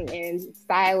young and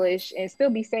stylish and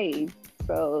still be saved.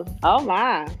 So, oh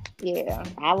my, yeah,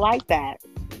 I like that.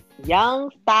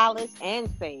 Young, stylish, and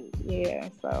saved. Yeah,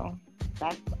 so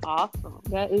that's awesome.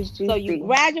 That is juicy. So you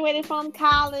graduated from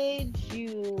college.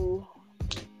 You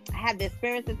had the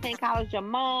experience to attend college. Your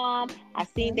mom, I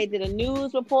seen they did a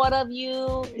news report of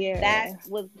you. Yeah, that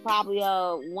was probably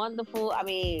a wonderful. I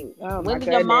mean, when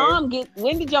did your mom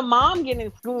get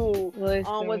in school?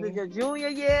 Was it your junior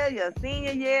year, your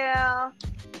senior year?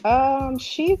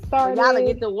 She started. Y'all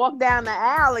get to walk down the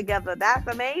aisle together. That's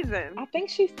amazing. I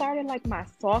think she started like my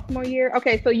sophomore year.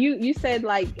 Okay, so you said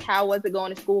like, how was it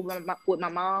going to school with my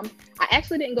mom? I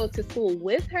actually didn't go to school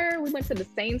with her. We went to the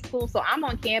same school, so I'm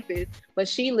on campus, but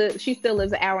she still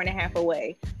lives an hour and a half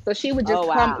away. So she would just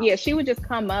come. Yeah, she would just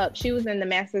come up. She was in the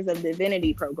Masters of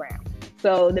Divinity program.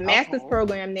 So the master's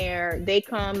program there, they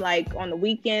come like on the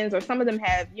weekends, or some of them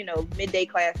have, midday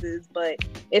classes, but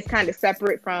it's kind of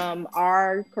separate from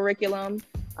our curriculum.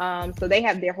 So they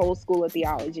have their whole school of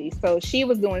theology. So she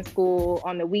was doing school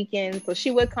on the weekends. So she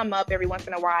would come up every once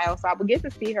in a while. So I would get to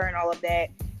see her and all of that.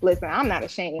 Listen, I'm not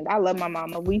ashamed. I love my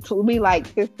mama. We like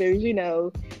sisters,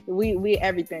 we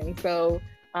everything. So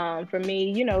for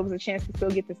me, it was a chance to still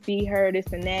get to see her, this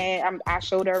and that. I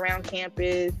showed her around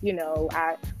campus,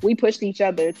 we pushed each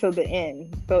other till the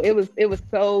end. So it was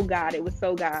so God. It was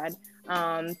so God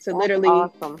to literally,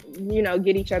 awesome.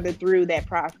 Get each other through that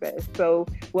process. So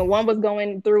when one was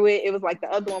going through it, it was like the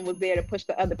other one was there to push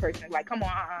the other person. Like, come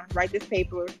on, write this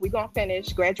paper. We're going to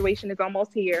finish. Graduation is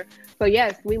almost here. So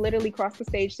yes, we literally crossed the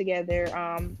stage together.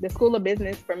 The School of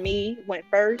Business for me went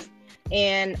first.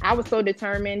 And I was so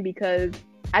determined because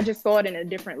I just saw it in a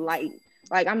different light.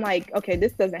 Like, I'm like, okay,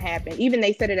 this doesn't happen. Even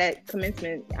they said it at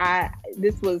commencement.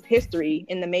 This was history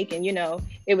in the making,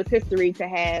 It was history to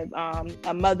have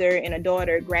a mother and a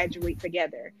daughter graduate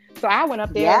together. So I went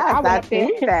up there.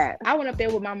 Yes, I went up there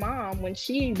with my mom. When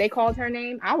they called her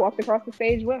name, I walked across the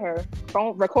stage with her,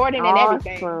 recording and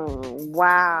everything.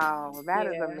 Wow, that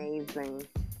is amazing.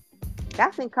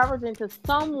 That's encouraging to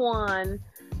someone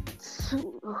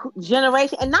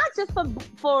generation, and not just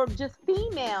for just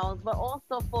females, but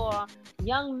also for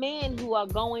young men who are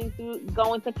going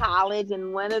to college,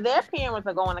 and one of their parents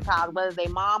are going to college, whether they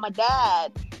mom or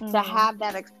dad, to have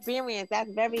that experience. That's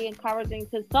very encouraging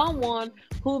to someone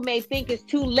who may think it's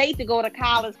too late to go to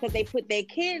college because they put their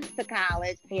kids to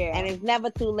college, and it's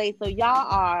never too late. So y'all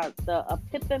are the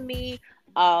epitome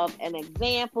of an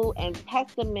example and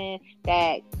testament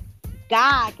that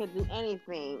God can do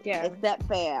anything except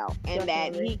fail, and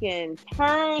that He can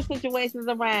turn situations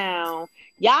around.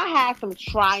 Y'all have some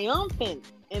triumphant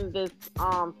in this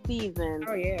season,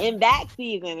 in that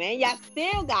season, and y'all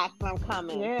still got some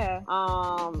coming.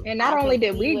 And not only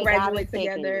did we graduate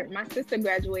together, my sister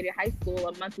graduated high school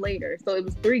a month later, so it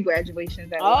was 3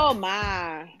 graduations at once.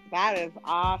 My, that is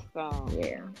awesome.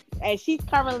 And she's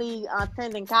currently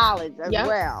attending college as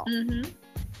well.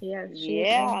 Yeah,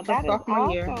 that is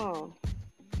awesome.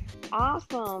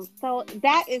 Awesome. So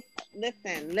that is,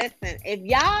 listen, if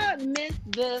y'all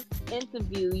missed this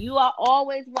interview, you are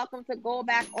always welcome to go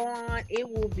back on. It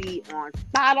will be on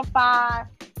Spotify,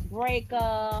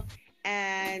 Breaker,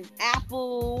 and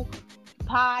Apple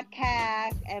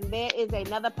Podcast. And there is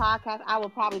another podcast. I will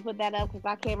probably put that up because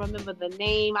I can't remember the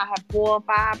name. I have 4 or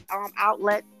 5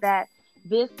 outlets that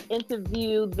this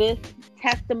interview, this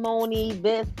testimony,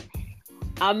 this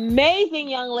amazing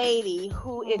young lady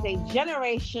who is a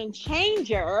generation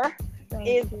changer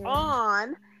is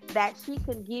on, that she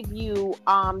can give you,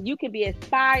 you can be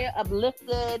inspired,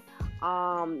 uplifted.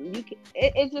 You can,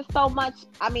 it's just so much.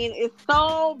 I mean, it's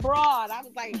so broad. I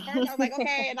was like,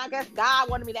 okay, and I guess God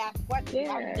wanted me to ask questions.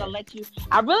 I was gonna let you.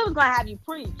 I really was gonna have you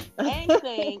preach and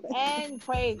sing and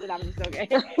praise. And I'm just okay,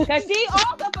 because she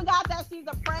also forgot that she's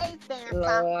a praise dancer.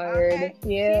 Lord, okay?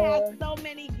 She has so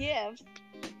many gifts.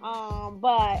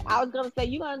 But I was gonna say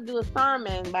you're gonna do a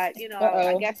sermon, but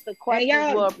I guess the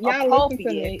questions were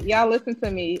appropriate. Y'all listen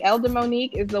to me. Elder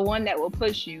Monique is the one that will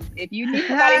push you. If you need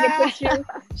somebody to push you,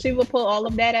 she will pull all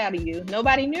of that out of you.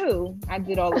 Nobody knew I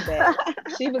did all of that.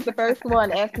 She was the first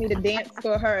one, asked me to dance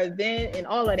for her event and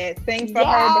all of that. Sing for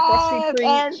her before she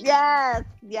preached.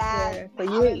 Yes. So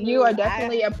you are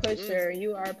definitely a pusher.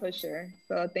 You are a pusher.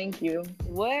 So thank you.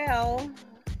 Well,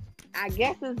 I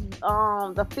guess it's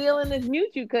the feeling is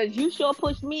mutual, because you sure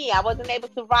pushed me. I wasn't able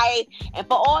to write, and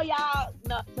for all y'all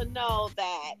to know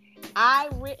that I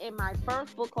written my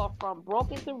first book called From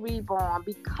Broken to Reborn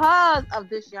because of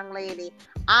this young lady.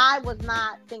 I was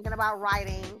not thinking about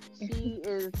writing. She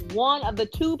is one of the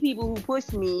 2 people who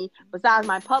pushed me, besides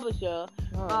my publisher,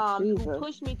 who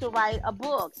pushed me to write a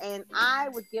book. And I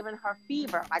was giving her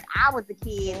fever. Like, I was the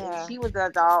kid and she was the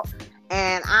adult.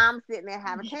 And I'm sitting there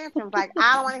having tantrums. Like,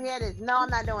 I don't want to hear this. No, I'm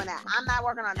not doing that. I'm not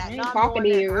working on that. No, I'm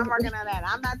doing this. I'm working on that.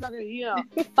 I'm not talking to you.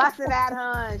 Fussing at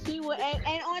her. And she would,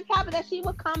 and on top of that, she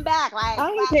would come back. Like, I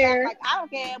don't care. Like, I don't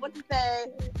care what you say.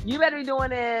 You better be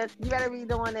doing this. You better be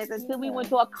doing this. Until we went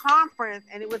to a conference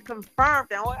and it was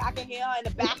confirmed. And I can hear her in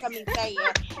the back of me saying,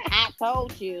 I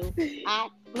told you.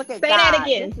 Look at Say God. that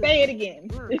again. Say it again.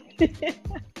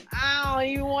 I don't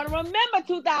even want to remember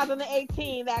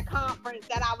 2018, that conference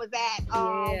that I was at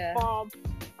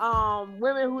from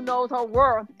Women Who Knows Her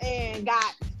Worth, and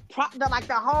got like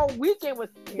the whole weekend was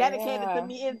dedicated to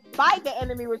me, in spite the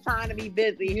enemy was trying to be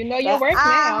busy. You know your work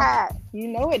now. You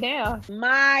know it now.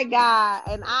 My God.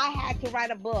 And I had to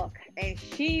write a book, and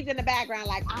she's in the background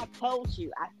like, I told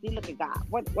you. I see, look at God.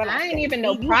 What I ain't even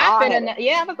no prophet or nothing.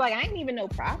 I was like, I ain't even no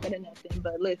prophet or nothing,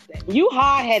 but listen. You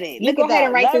hard-headed. Look at that.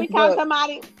 And write this book.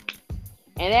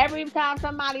 Every time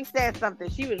somebody said something,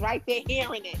 she was right there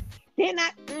hearing it. Then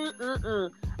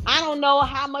I don't know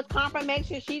how much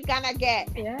confirmation she's gonna get.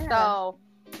 So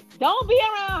don't be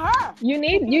around her. You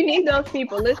need those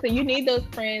people. Listen, you need those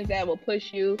friends that will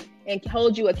push you and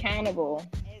hold you accountable.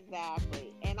 Exactly.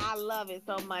 And I love it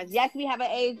so much. Yes, we have an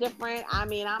age difference. I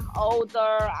mean, I'm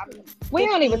older. We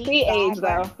don't even see age,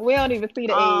 though. We don't even see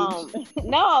the age.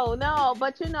 No.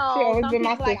 But some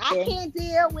people like, I can't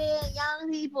deal with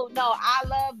young people. No, I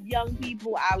love young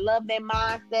people. I love their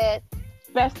mindset,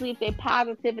 especially if they're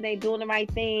positive and they're doing the right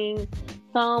things.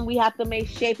 Some we have to make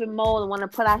shape and mold and want to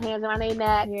put our hands around their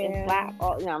neck and slap.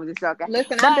 I'm just joking.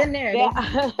 Listen, I've been there.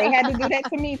 They had to do that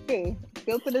to me too.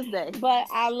 Still to this day. But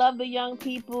I love the young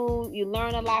people. You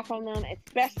learn a lot from them,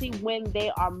 especially when they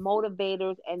are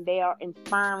motivators and they are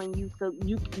inspiring you, so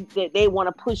they want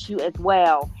to push you as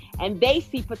well, and they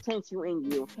see potential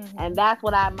in you, and that's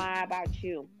what I admire about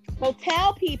you. So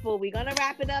tell people, we're gonna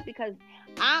wrap it up because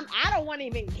I don't want to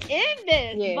even end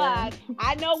this, Yeah. but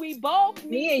I know we both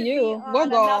Me need and to you, be we'll on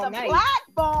go all another night.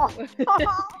 platform.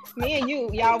 Me and you,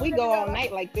 y'all, we go all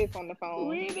night like this on the phone.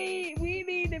 We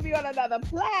need to be on another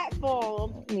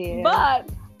platform. Yeah. But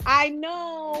I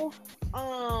know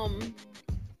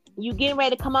you getting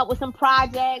ready to come up with some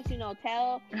projects,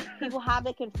 tell people how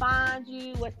they can find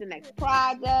you, what's the next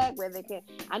project, where they can.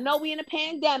 I know we in a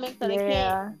pandemic, so they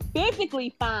can't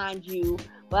physically find you,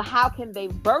 but how can they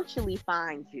virtually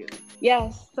find you?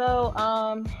 Yes. So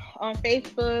on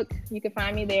Facebook, you can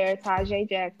find me there, Tajay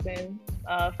Jackson.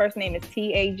 First name is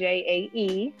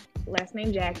Tajae, last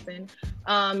name Jackson.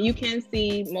 You can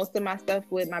see most of my stuff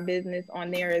with my business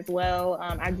on there as well.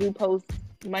 I do post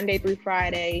Monday through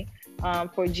Friday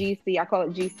for GC. I call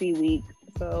it GC week.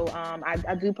 So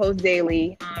I do post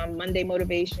daily. Monday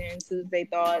motivation, Tuesday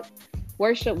thoughts,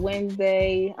 Worship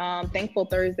Wednesday, Thankful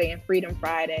Thursday, and Freedom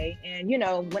Friday. And,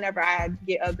 whenever I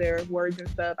get other words and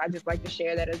stuff, I just like to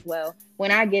share that as well. When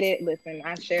I get it, listen,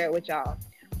 I share it with y'all.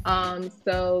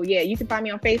 So yeah, you can find me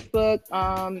on Facebook,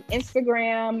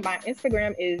 Instagram. My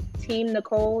Instagram is Team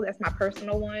Nicole. That's my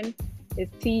personal one. It's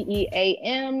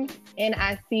TEAMNICOL.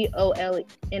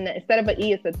 And instead of an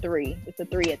E, it's a 3. It's a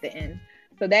 3 at the end.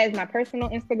 So that is my personal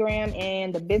Instagram,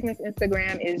 and the business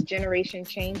Instagram is Generation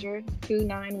Changer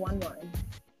 2911.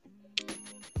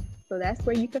 So that's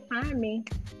where you can find me.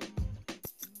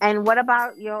 And what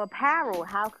about your apparel?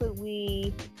 How could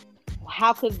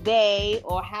they,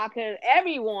 or how could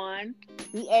everyone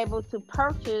be able to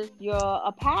purchase your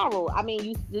apparel? I mean,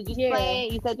 you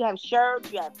said you have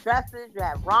shirts, you have dresses, you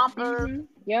have rompers. Mm-hmm.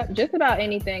 Yep, just about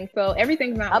anything. So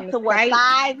everything's not on the site. Up to what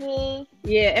sizes?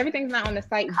 Yeah, everything's not on the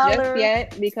site just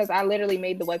yet because I literally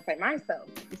made the website myself.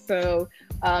 So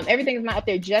everything's not up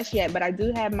there just yet, but I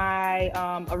do have my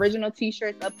original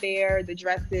t-shirts up there. The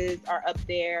dresses are up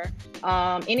there.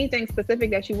 Anything specific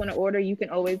that you want to order, you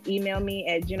can always email me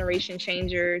at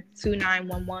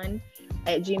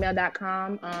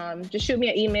generationchanger2911@gmail.com. Just shoot me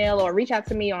an email or reach out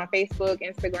to me on Facebook,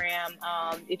 Instagram,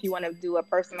 if you want to do a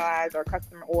personalized or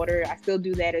custom order. I still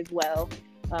do that as well.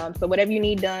 So whatever you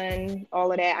need done,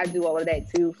 all of that, I do all of that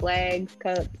too. Flags,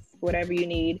 cups, whatever you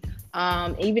need.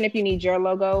 Even if you need your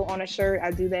logo on a shirt,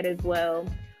 I do that as well.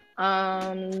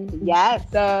 Yes,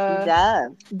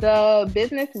 the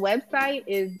business website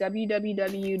is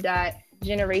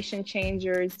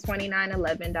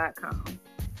www.generationchangers2911.com.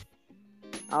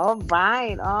 All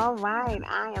right.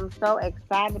 I am so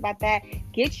excited about that.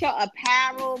 Get your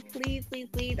apparel, please.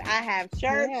 I have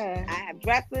shirts. I have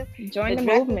dresses. Join the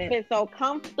movement. Fit so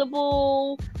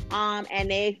comfortable, and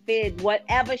they fit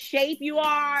whatever shape you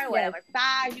are, whatever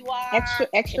size you are.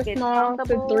 Extra small to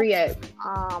 3X.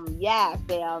 Yes,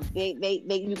 they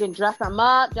you can dress them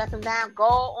up, dress them down. Go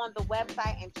on the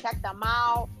website and check them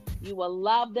out. You will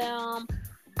love them.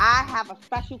 I have a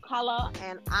special color,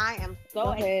 and I am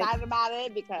so excited about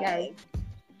it because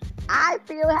I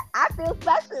feel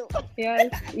special. Yes,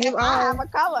 you are. I have a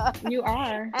color. You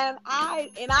are. And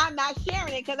I'm not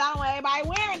sharing it because I don't want everybody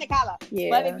wearing the color. Yeah.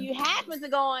 But if you happen to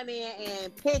go in there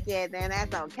and pick it, then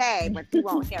that's okay. But you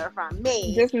won't hear it from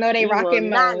me. Just know they rocking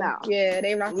mine. Yeah,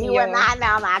 they rocking. You will not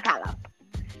know my color.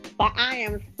 But I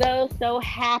am so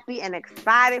happy and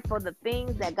excited for the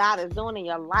things that God is doing in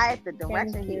your life, the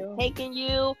direction He's taking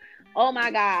you. Oh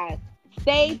my God.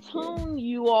 Stay tuned,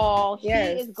 you all. She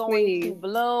is going to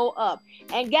blow up.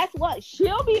 And guess what?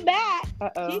 She'll be back.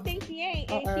 She thinks she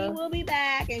ain't. And she will be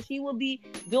back. And she will be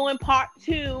doing part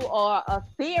 2 or a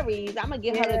series. I'm going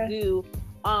to get her to do.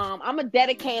 I'm going to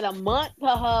dedicate a month to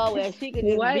her where she can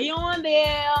just be on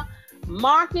there.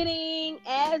 Marketing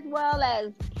as well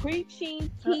as preaching,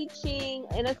 teaching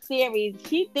in a series.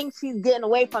 She thinks she's getting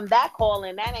away from that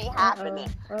calling. That ain't happening.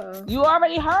 You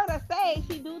already heard her say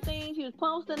she do things. She was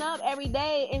posting up every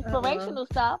day, inspirational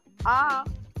stuff.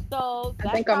 So I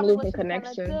think I'm losing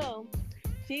connection.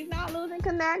 She's not losing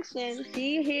connection.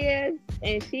 She hears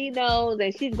and she knows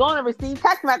that she's going to receive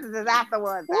text messages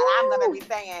afterwards. And I'm going to be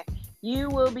saying, you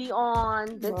will be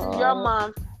on. This is your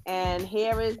month. And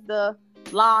here is the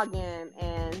login,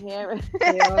 and here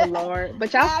oh Lord.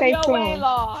 But y'all stay tuned.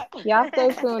 Y'all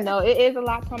stay tuned though. It is a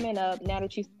lot coming up now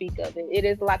that you speak of it. It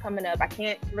is a lot coming up. I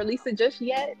can't release it just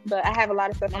yet, but I have a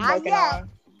lot of stuff I'm working on.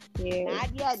 Yeah.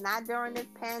 Not yet, not during this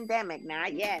pandemic,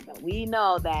 not yet. But we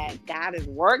know that God is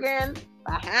working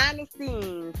behind the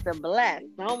scenes to bless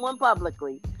someone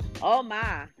publicly. Oh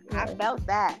my, I felt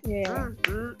that. Yeah.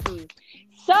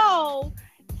 So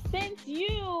since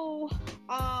you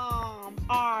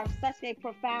are such a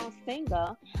profound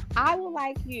singer, I would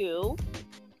like you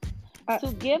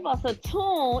to give us a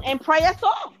tune and pray us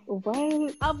off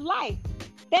of life.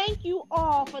 Thank you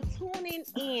all for tuning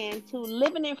in to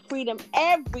Living in Freedom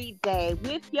every day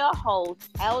with your host,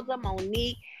 Elder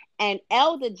Monique and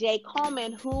Elder J.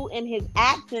 Coleman, who in his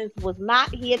absence was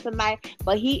not here tonight,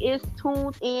 but he is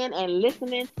tuned in and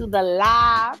listening to the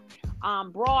live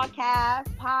broadcast,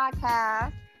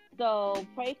 podcast. So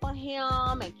pray for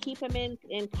him and keep him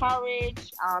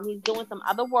encouraged. He's doing some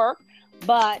other work,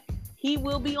 but he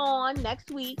will be on next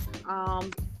week.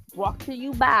 Brought to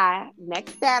you by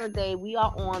next Saturday. We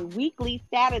are on weekly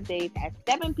Saturdays at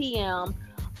 7 p.m.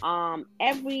 On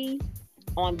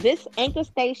this Anchor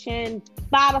station,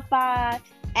 Spotify,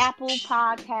 Apple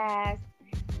Podcasts,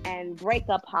 and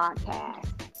Breaker Podcast.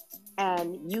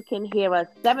 And you can hear us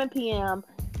 7 p.m.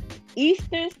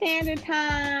 Eastern Standard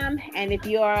Time. And if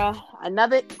you're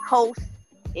another host,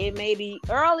 it may be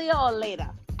earlier or later.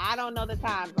 I don't know the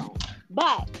time zone.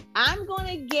 But I'm going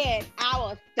to get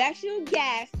our special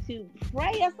guest to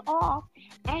pray us off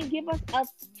and give us a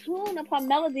tune of her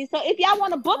melody. So if y'all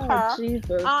want to book her,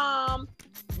 Jesus.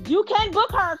 You can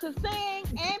book her to sing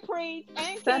and preach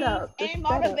and teach and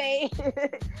motivate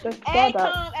and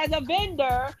come as a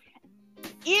vendor.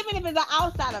 Even if it's an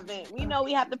outside event, we know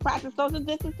we have to practice social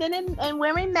distancing and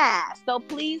wearing masks. So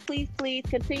please, please, please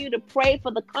continue to pray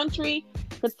for the country.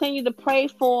 Continue to pray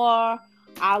for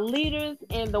our leaders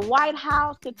in the White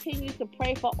House. Continue to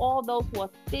pray for all those who are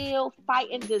still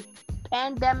fighting this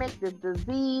pandemic, this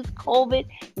disease,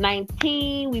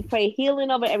 COVID-19. We pray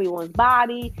healing over everyone's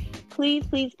body. Please,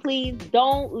 please, please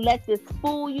don't let this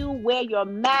fool you. Wear your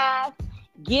mask.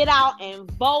 Get out and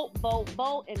vote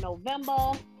in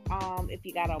November. If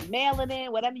you gotta mail it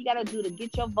in, whatever you gotta do to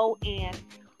get your vote in,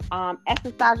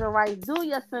 exercise your rights, do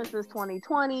your census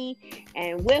 2020.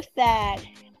 And with that,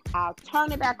 I'll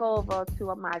turn it back over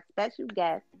to my special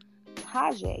guest,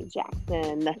 Tajay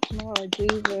Jackson. Lord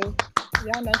Jesus,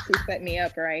 y'all know she set me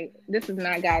up, right? This is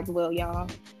not God's will, y'all.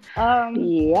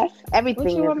 Yes, everything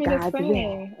what you want me God's to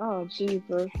will. Oh,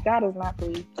 Jesus, God is not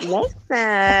pleased.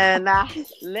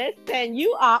 Listen,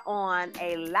 you are on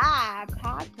a live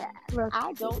podcast.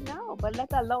 I don't know, but let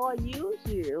the Lord use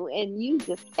you, and you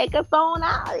just take us on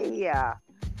out of here.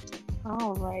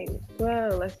 All right,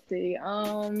 so let's see.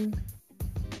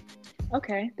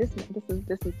 Okay, this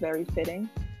is very fitting.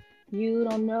 You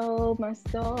don't know my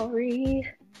story,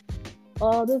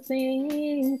 all the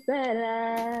things that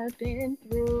I've been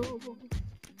through.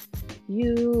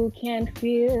 You can't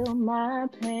feel my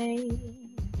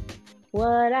pain,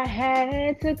 what I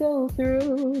had to go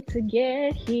through to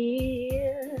get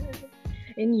here.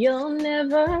 And you'll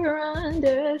never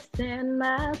understand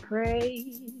my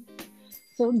praise.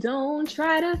 So don't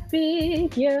try to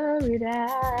figure it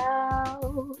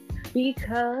out,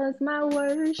 because my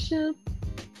worship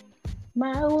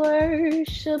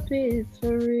is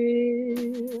for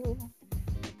real.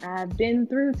 I've been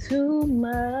through too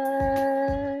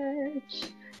much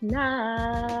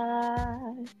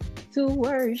not to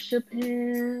worship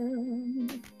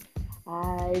him.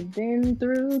 I've been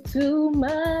through too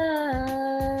much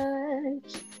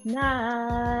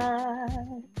not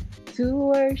to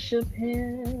worship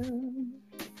him.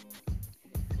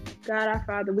 God, our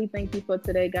Father, we thank you for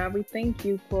today, God. We thank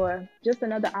you for just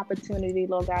another opportunity,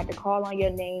 Lord God, to call on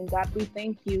your name. God, we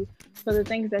thank you for the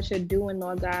things that you're doing,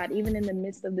 Lord God, even in the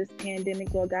midst of this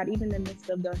pandemic, Lord God, even in the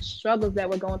midst of the struggles that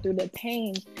we're going through, the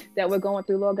pain that we're going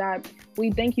through, Lord God.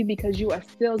 We thank you because you are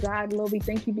still God, Lord. We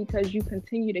thank you because you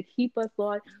continue to keep us,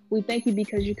 Lord. We thank you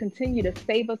because you continue to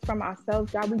save us from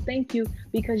ourselves, God. We thank you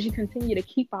because you continue to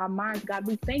keep our minds, God.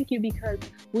 We thank you because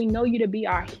we know you to be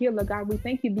our healer, God. We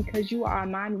thank you because you are our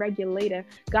mind regulator,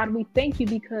 God. We thank you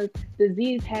because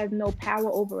disease has no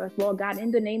power over us, Lord God,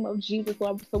 in the name of Jesus,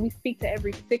 Lord. So we speak to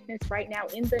every sickness right now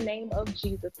in the name of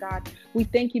Jesus, God. We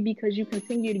thank you because you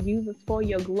continue to use us for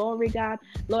your glory, God.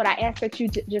 Lord, I ask that you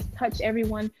just touch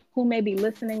everyone who may be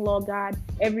listening, Lord God,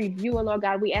 every viewer, Lord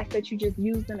God. We ask that you just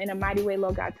use them in a mighty way,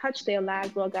 Lord God. Touch their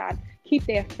lives, Lord God. Keep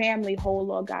their family whole,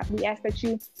 Lord God. We ask that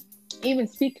you even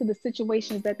speak to the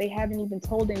situations that they haven't even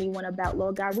told anyone about,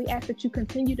 Lord God. We ask that you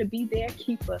continue to be their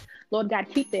keeper, Lord God.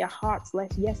 Keep their hearts,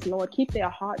 yes, Lord. Keep their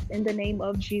hearts in the name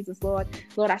of Jesus, Lord.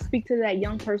 Lord, I speak to that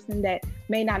young person that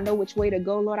may not know which way to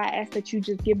go, Lord. I ask that you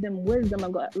just give them wisdom,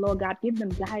 Lord God. Give them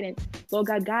guidance, Lord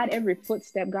God. Guide every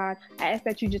footstep, God. I ask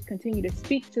that you just continue to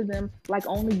speak to them like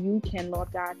only you can,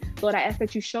 Lord God. Lord, I ask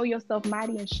that you show yourself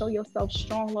mighty and show yourself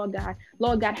strong, Lord God.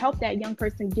 Lord God, help that young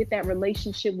person get that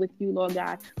relationship with you, Lord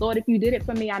God. Lord, if you did it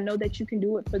for me, I know that you can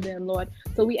do it for them, Lord.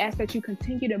 So we ask that you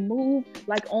continue to move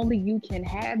like only you can.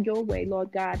 Have your way,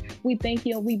 Lord God. We thank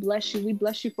you and we bless you. We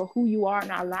bless you for who you are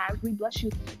in our lives. We bless you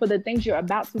for the things you're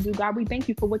about to do, God. We thank thank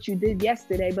you for what you did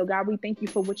yesterday, but God, we thank you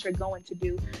for what you're going to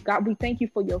do. God, we thank you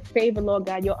for your favor, Lord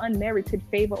God, your unmerited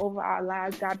favor over our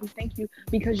lives. God, we thank you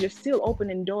because you're still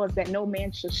opening doors that no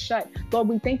man shall shut. Lord,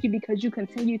 we thank you because you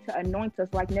continue to anoint us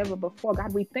like never before.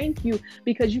 God, we thank you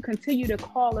because you continue to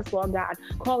call us, Lord God.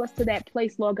 Call us to that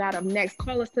place, Lord God, of next.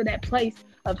 Call us to that place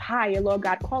of higher, Lord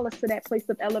God. Call us to that place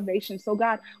of elevation. So,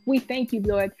 God, we thank you,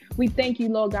 Lord. We thank you,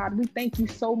 Lord God. We thank you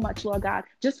so much, Lord God,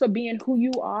 just for being who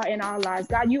you are in our lives.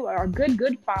 God, you are a good,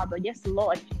 good Father. Yes,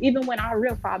 Lord. Even when our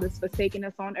real Father's forsaken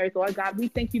us on earth, Lord God, we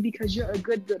thank you because you're a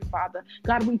good, good Father.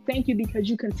 God, we thank you because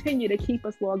you continue to keep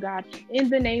us, Lord God, in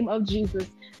the name of Jesus.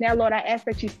 Now, Lord, I ask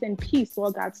that you send peace,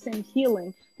 Lord God, send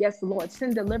healing. Yes, Lord,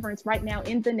 send deliverance right now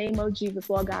in the name of Jesus,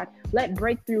 Lord God. Let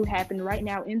breakthrough happen right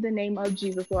now in the name of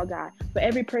Jesus, Lord God. For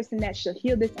every person that shall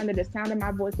hear this under the sound of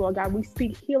my voice, Lord God, we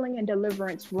speak healing and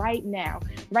deliverance right now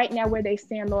where they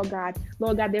stand, Lord God.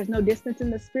 Lord God, there's no distance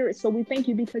in the spirit. So we thank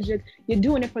you because you're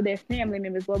doing it for their family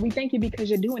members, Lord. We thank you because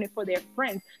you're doing it for their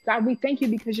friends. God, we thank you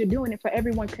because you're doing it for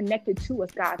everyone connected to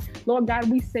us, God. Lord God,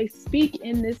 we say speak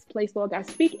in this place, Lord God.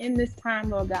 Speak in this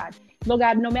time, Lord God. Lord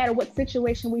God, no matter what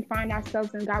situation we find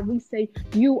ourselves in, God, we say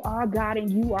you are God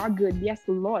and you are good. Yes,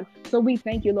 Lord. So we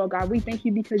thank you, Lord God. We thank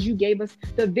you because you gave us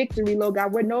the victory, Lord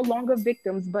God. We're no longer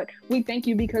victims, but we thank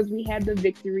you because we had the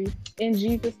victory. In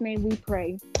Jesus' name we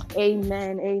pray.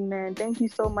 Amen. Amen. Thank you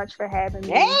so much for having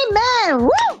me. Amen.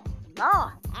 Woo!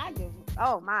 Lord,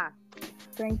 oh my.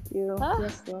 Thank you.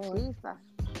 Yes, Lord. Jesus.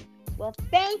 Well,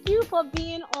 thank you for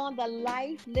being on the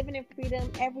Life Living in Freedom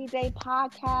Everyday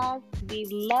podcast. We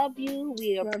love you.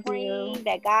 We are praying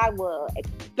that God will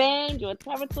expand your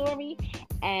territory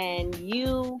and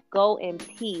you go in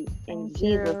peace. In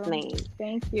Jesus' name.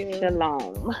 Thank you.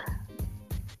 Shalom.